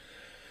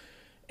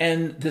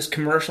 and this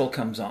commercial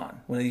comes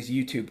on, one of these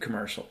YouTube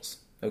commercials,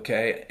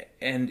 okay?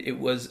 And it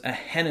was a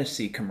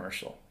Hennessy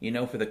commercial,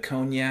 for the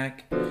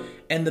cognac.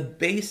 And the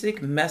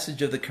basic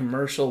message of the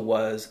commercial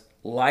was,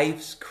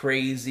 life's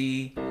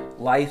crazy,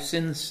 life's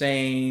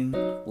insane,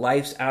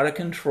 life's out of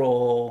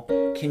control.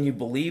 Can you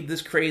believe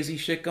this crazy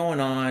shit going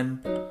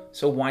on?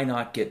 So why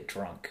not get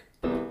drunk?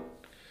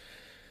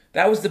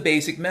 That was the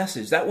basic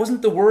message. That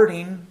wasn't the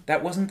wording.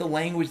 That wasn't the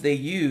language they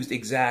used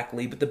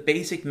exactly. But the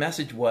basic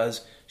message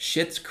was,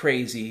 shit's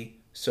crazy,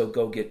 so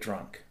go get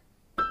drunk.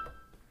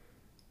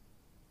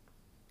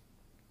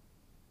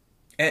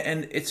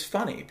 And it's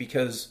funny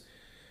because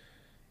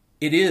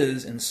it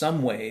is, in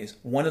some ways,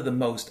 one of the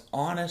most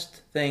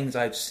honest things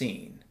I've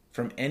seen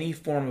from any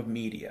form of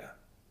media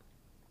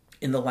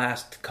in the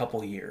last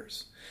couple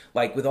years.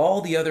 Like, with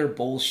all the other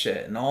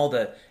bullshit and all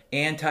the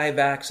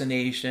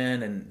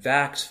anti-vaccination and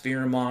vax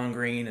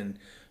fear-mongering and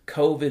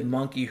COVID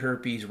monkey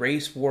herpes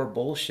race war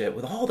bullshit,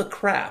 with all the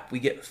crap we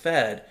get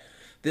fed,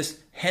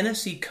 this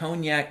Hennessy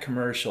cognac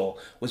commercial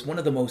was one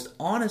of the most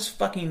honest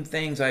fucking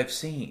things I've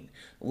seen.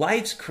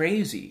 Life's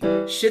crazy.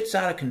 Shit's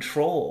out of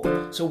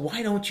control. So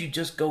why don't you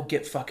just go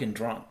get fucking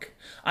drunk?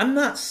 I'm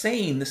not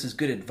saying this is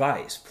good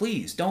advice.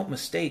 Please don't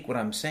mistake what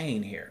I'm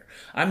saying here.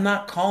 I'm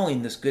not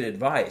calling this good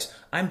advice.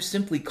 I'm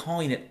simply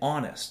calling it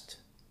honest.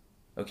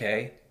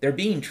 Okay? They're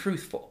being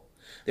truthful.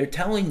 They're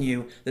telling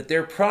you that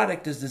their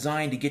product is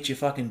designed to get you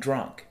fucking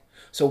drunk.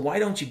 So why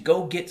don't you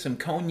go get some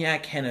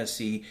cognac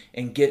Hennessy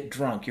and get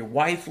drunk? Your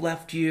wife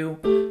left you.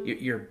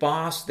 Your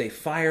boss, they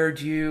fired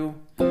you.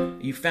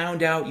 You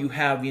found out you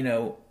have,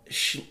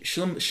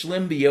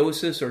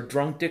 schlimbiosis or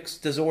drunk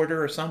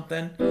disorder or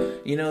something.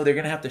 You know, they're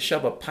going to have to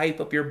shove a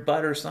pipe up your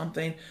butt or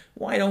something.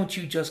 Why don't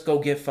you just go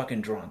get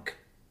fucking drunk?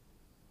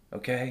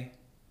 Okay?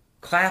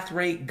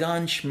 Clathrate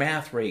gun,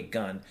 schmathrate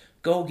gun.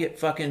 Go get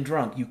fucking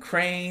drunk.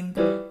 Ukraine,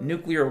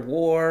 nuclear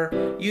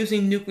war,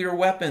 using nuclear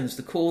weapons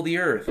to cool the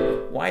earth.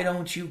 Why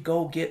don't you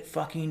go get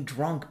fucking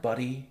drunk,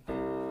 buddy?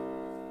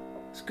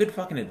 It's good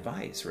fucking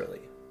advice,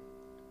 really.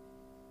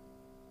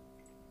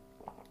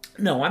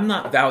 No, I'm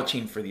not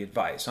vouching for the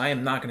advice. I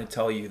am not going to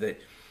tell you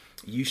that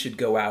you should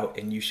go out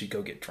and you should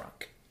go get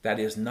drunk. That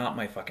is not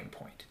my fucking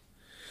point.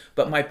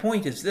 But my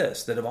point is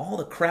this, that of all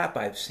the crap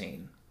I've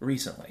seen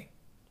recently,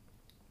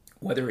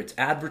 whether it's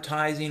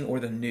advertising or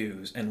the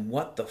news, and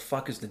what the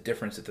fuck is the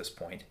difference at this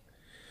point?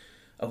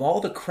 Of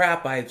all the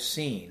crap I've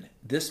seen,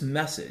 this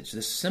message,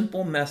 this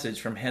simple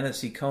message from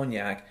Hennessy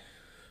Cognac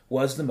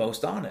was the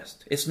most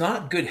honest. It's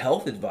not good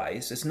health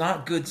advice. It's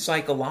not good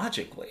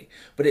psychologically.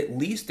 But at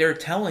least they're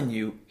telling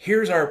you,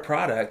 here's our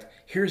product,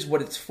 here's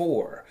what it's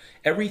for.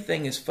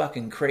 Everything is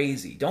fucking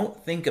crazy.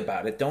 Don't think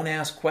about it. Don't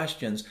ask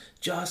questions.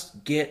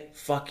 Just get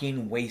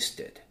fucking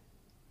wasted.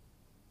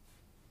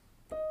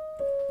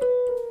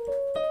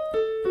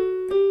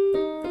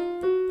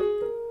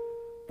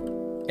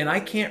 And I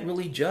can't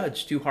really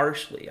judge too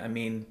harshly. I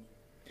mean,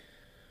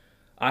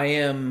 I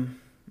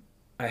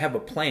have a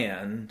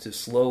plan to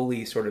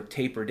slowly sort of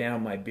taper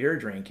down my beer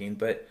drinking,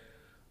 but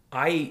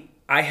I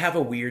have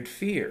a weird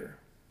fear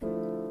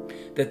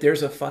that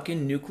there's a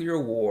fucking nuclear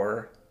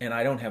war and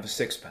I don't have a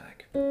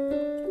six-pack.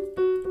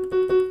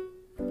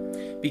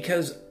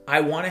 Because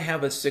I want to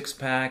have a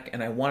six-pack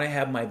and I want to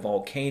have my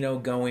volcano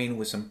going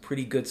with some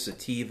pretty good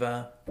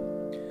sativa.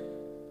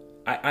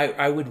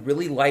 I would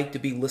really like to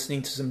be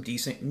listening to some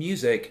decent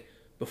music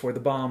before the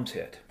bombs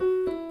hit.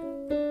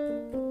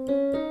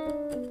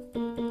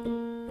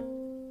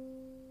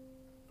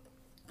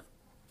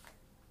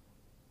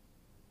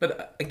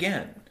 But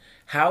again,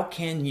 how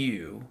can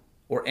you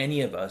or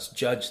any of us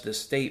judge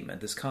this statement,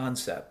 this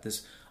concept,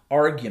 this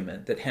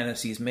argument that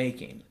Hennessy's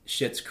making?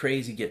 Shit's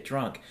crazy, get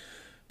drunk.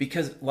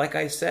 Because like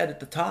I said at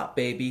the top,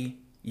 baby,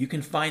 you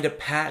can find a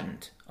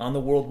patent on the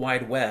World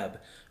Wide Web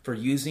for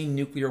using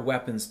nuclear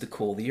weapons to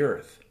cool the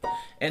earth.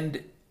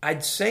 And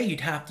I'd say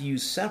you'd have to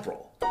use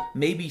several,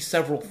 maybe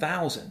several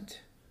thousand.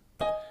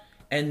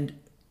 And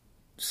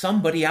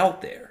somebody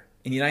out there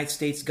in the United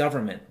States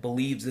government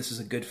believes this is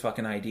a good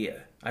fucking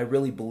idea. I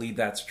really believe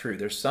that's true.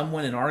 There's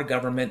someone in our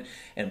government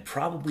and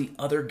probably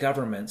other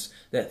governments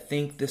that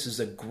think this is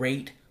a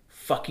great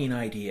fucking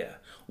idea.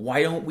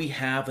 Why don't we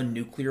have a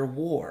nuclear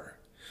war?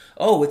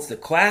 Oh, it's the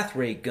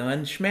Clathrate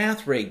gun,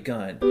 schmathrate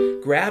gun.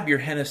 Grab your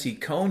Hennessy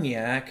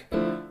Cognac,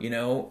 you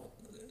know,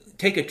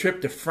 take a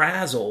trip to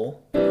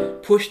Frazzle,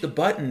 push the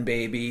button,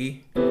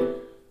 baby,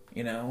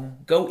 you know,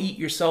 go eat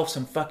yourself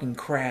some fucking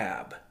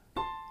crab.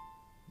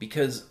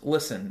 Because,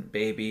 listen,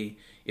 baby,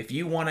 if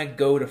you want to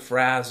go to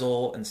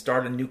Frazzle and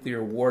start a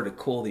nuclear war to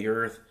cool the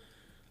earth,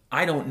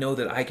 I don't know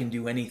that I can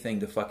do anything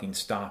to fucking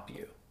stop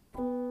you.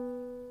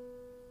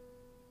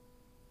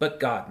 But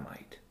God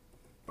might.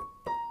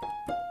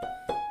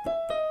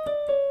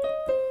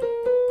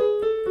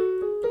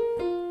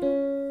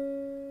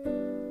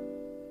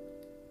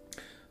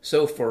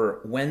 So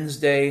for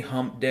Wednesday,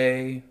 Hump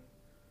Day,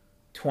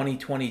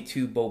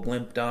 2022 Bo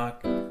Blimp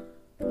Doc,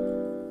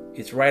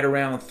 it's right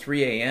around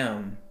 3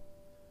 a.m.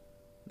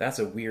 That's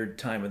a weird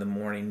time of the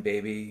morning,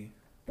 baby.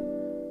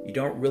 You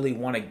don't really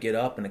want to get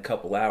up in a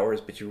couple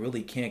hours, but you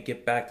really can't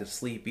get back to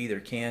sleep either,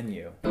 can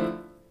you?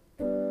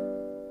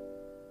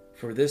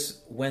 For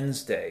this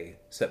Wednesday,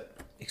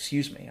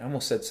 I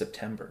almost said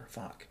September,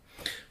 fuck.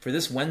 For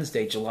this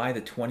Wednesday, July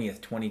the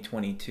 20th,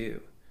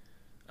 2022,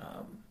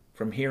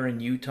 from here in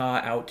Utah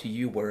out to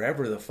you,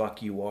 wherever the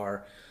fuck you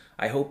are,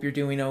 I hope you're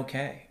doing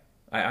okay.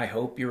 I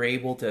hope you're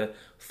able to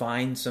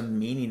find some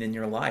meaning in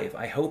your life.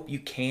 I hope you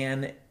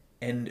can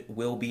and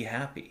will be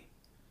happy.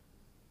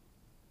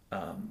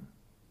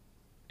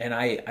 And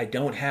I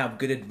don't have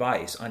good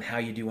advice on how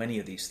you do any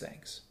of these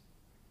things.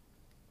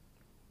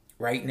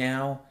 Right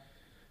now,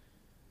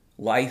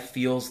 life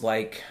feels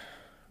like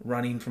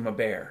running from a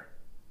bear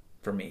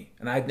for me.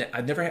 And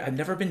I've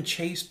never been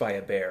chased by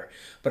a bear,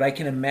 but I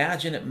can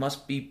imagine it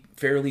must be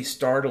fairly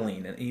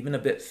startling and even a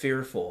bit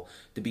fearful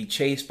to be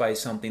chased by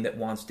something that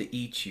wants to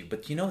eat you.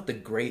 But you know what the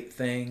great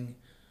thing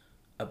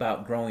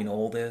about growing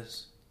old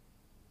is?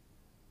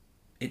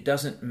 It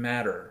doesn't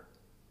matter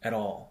at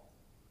all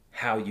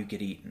how you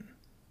get eaten.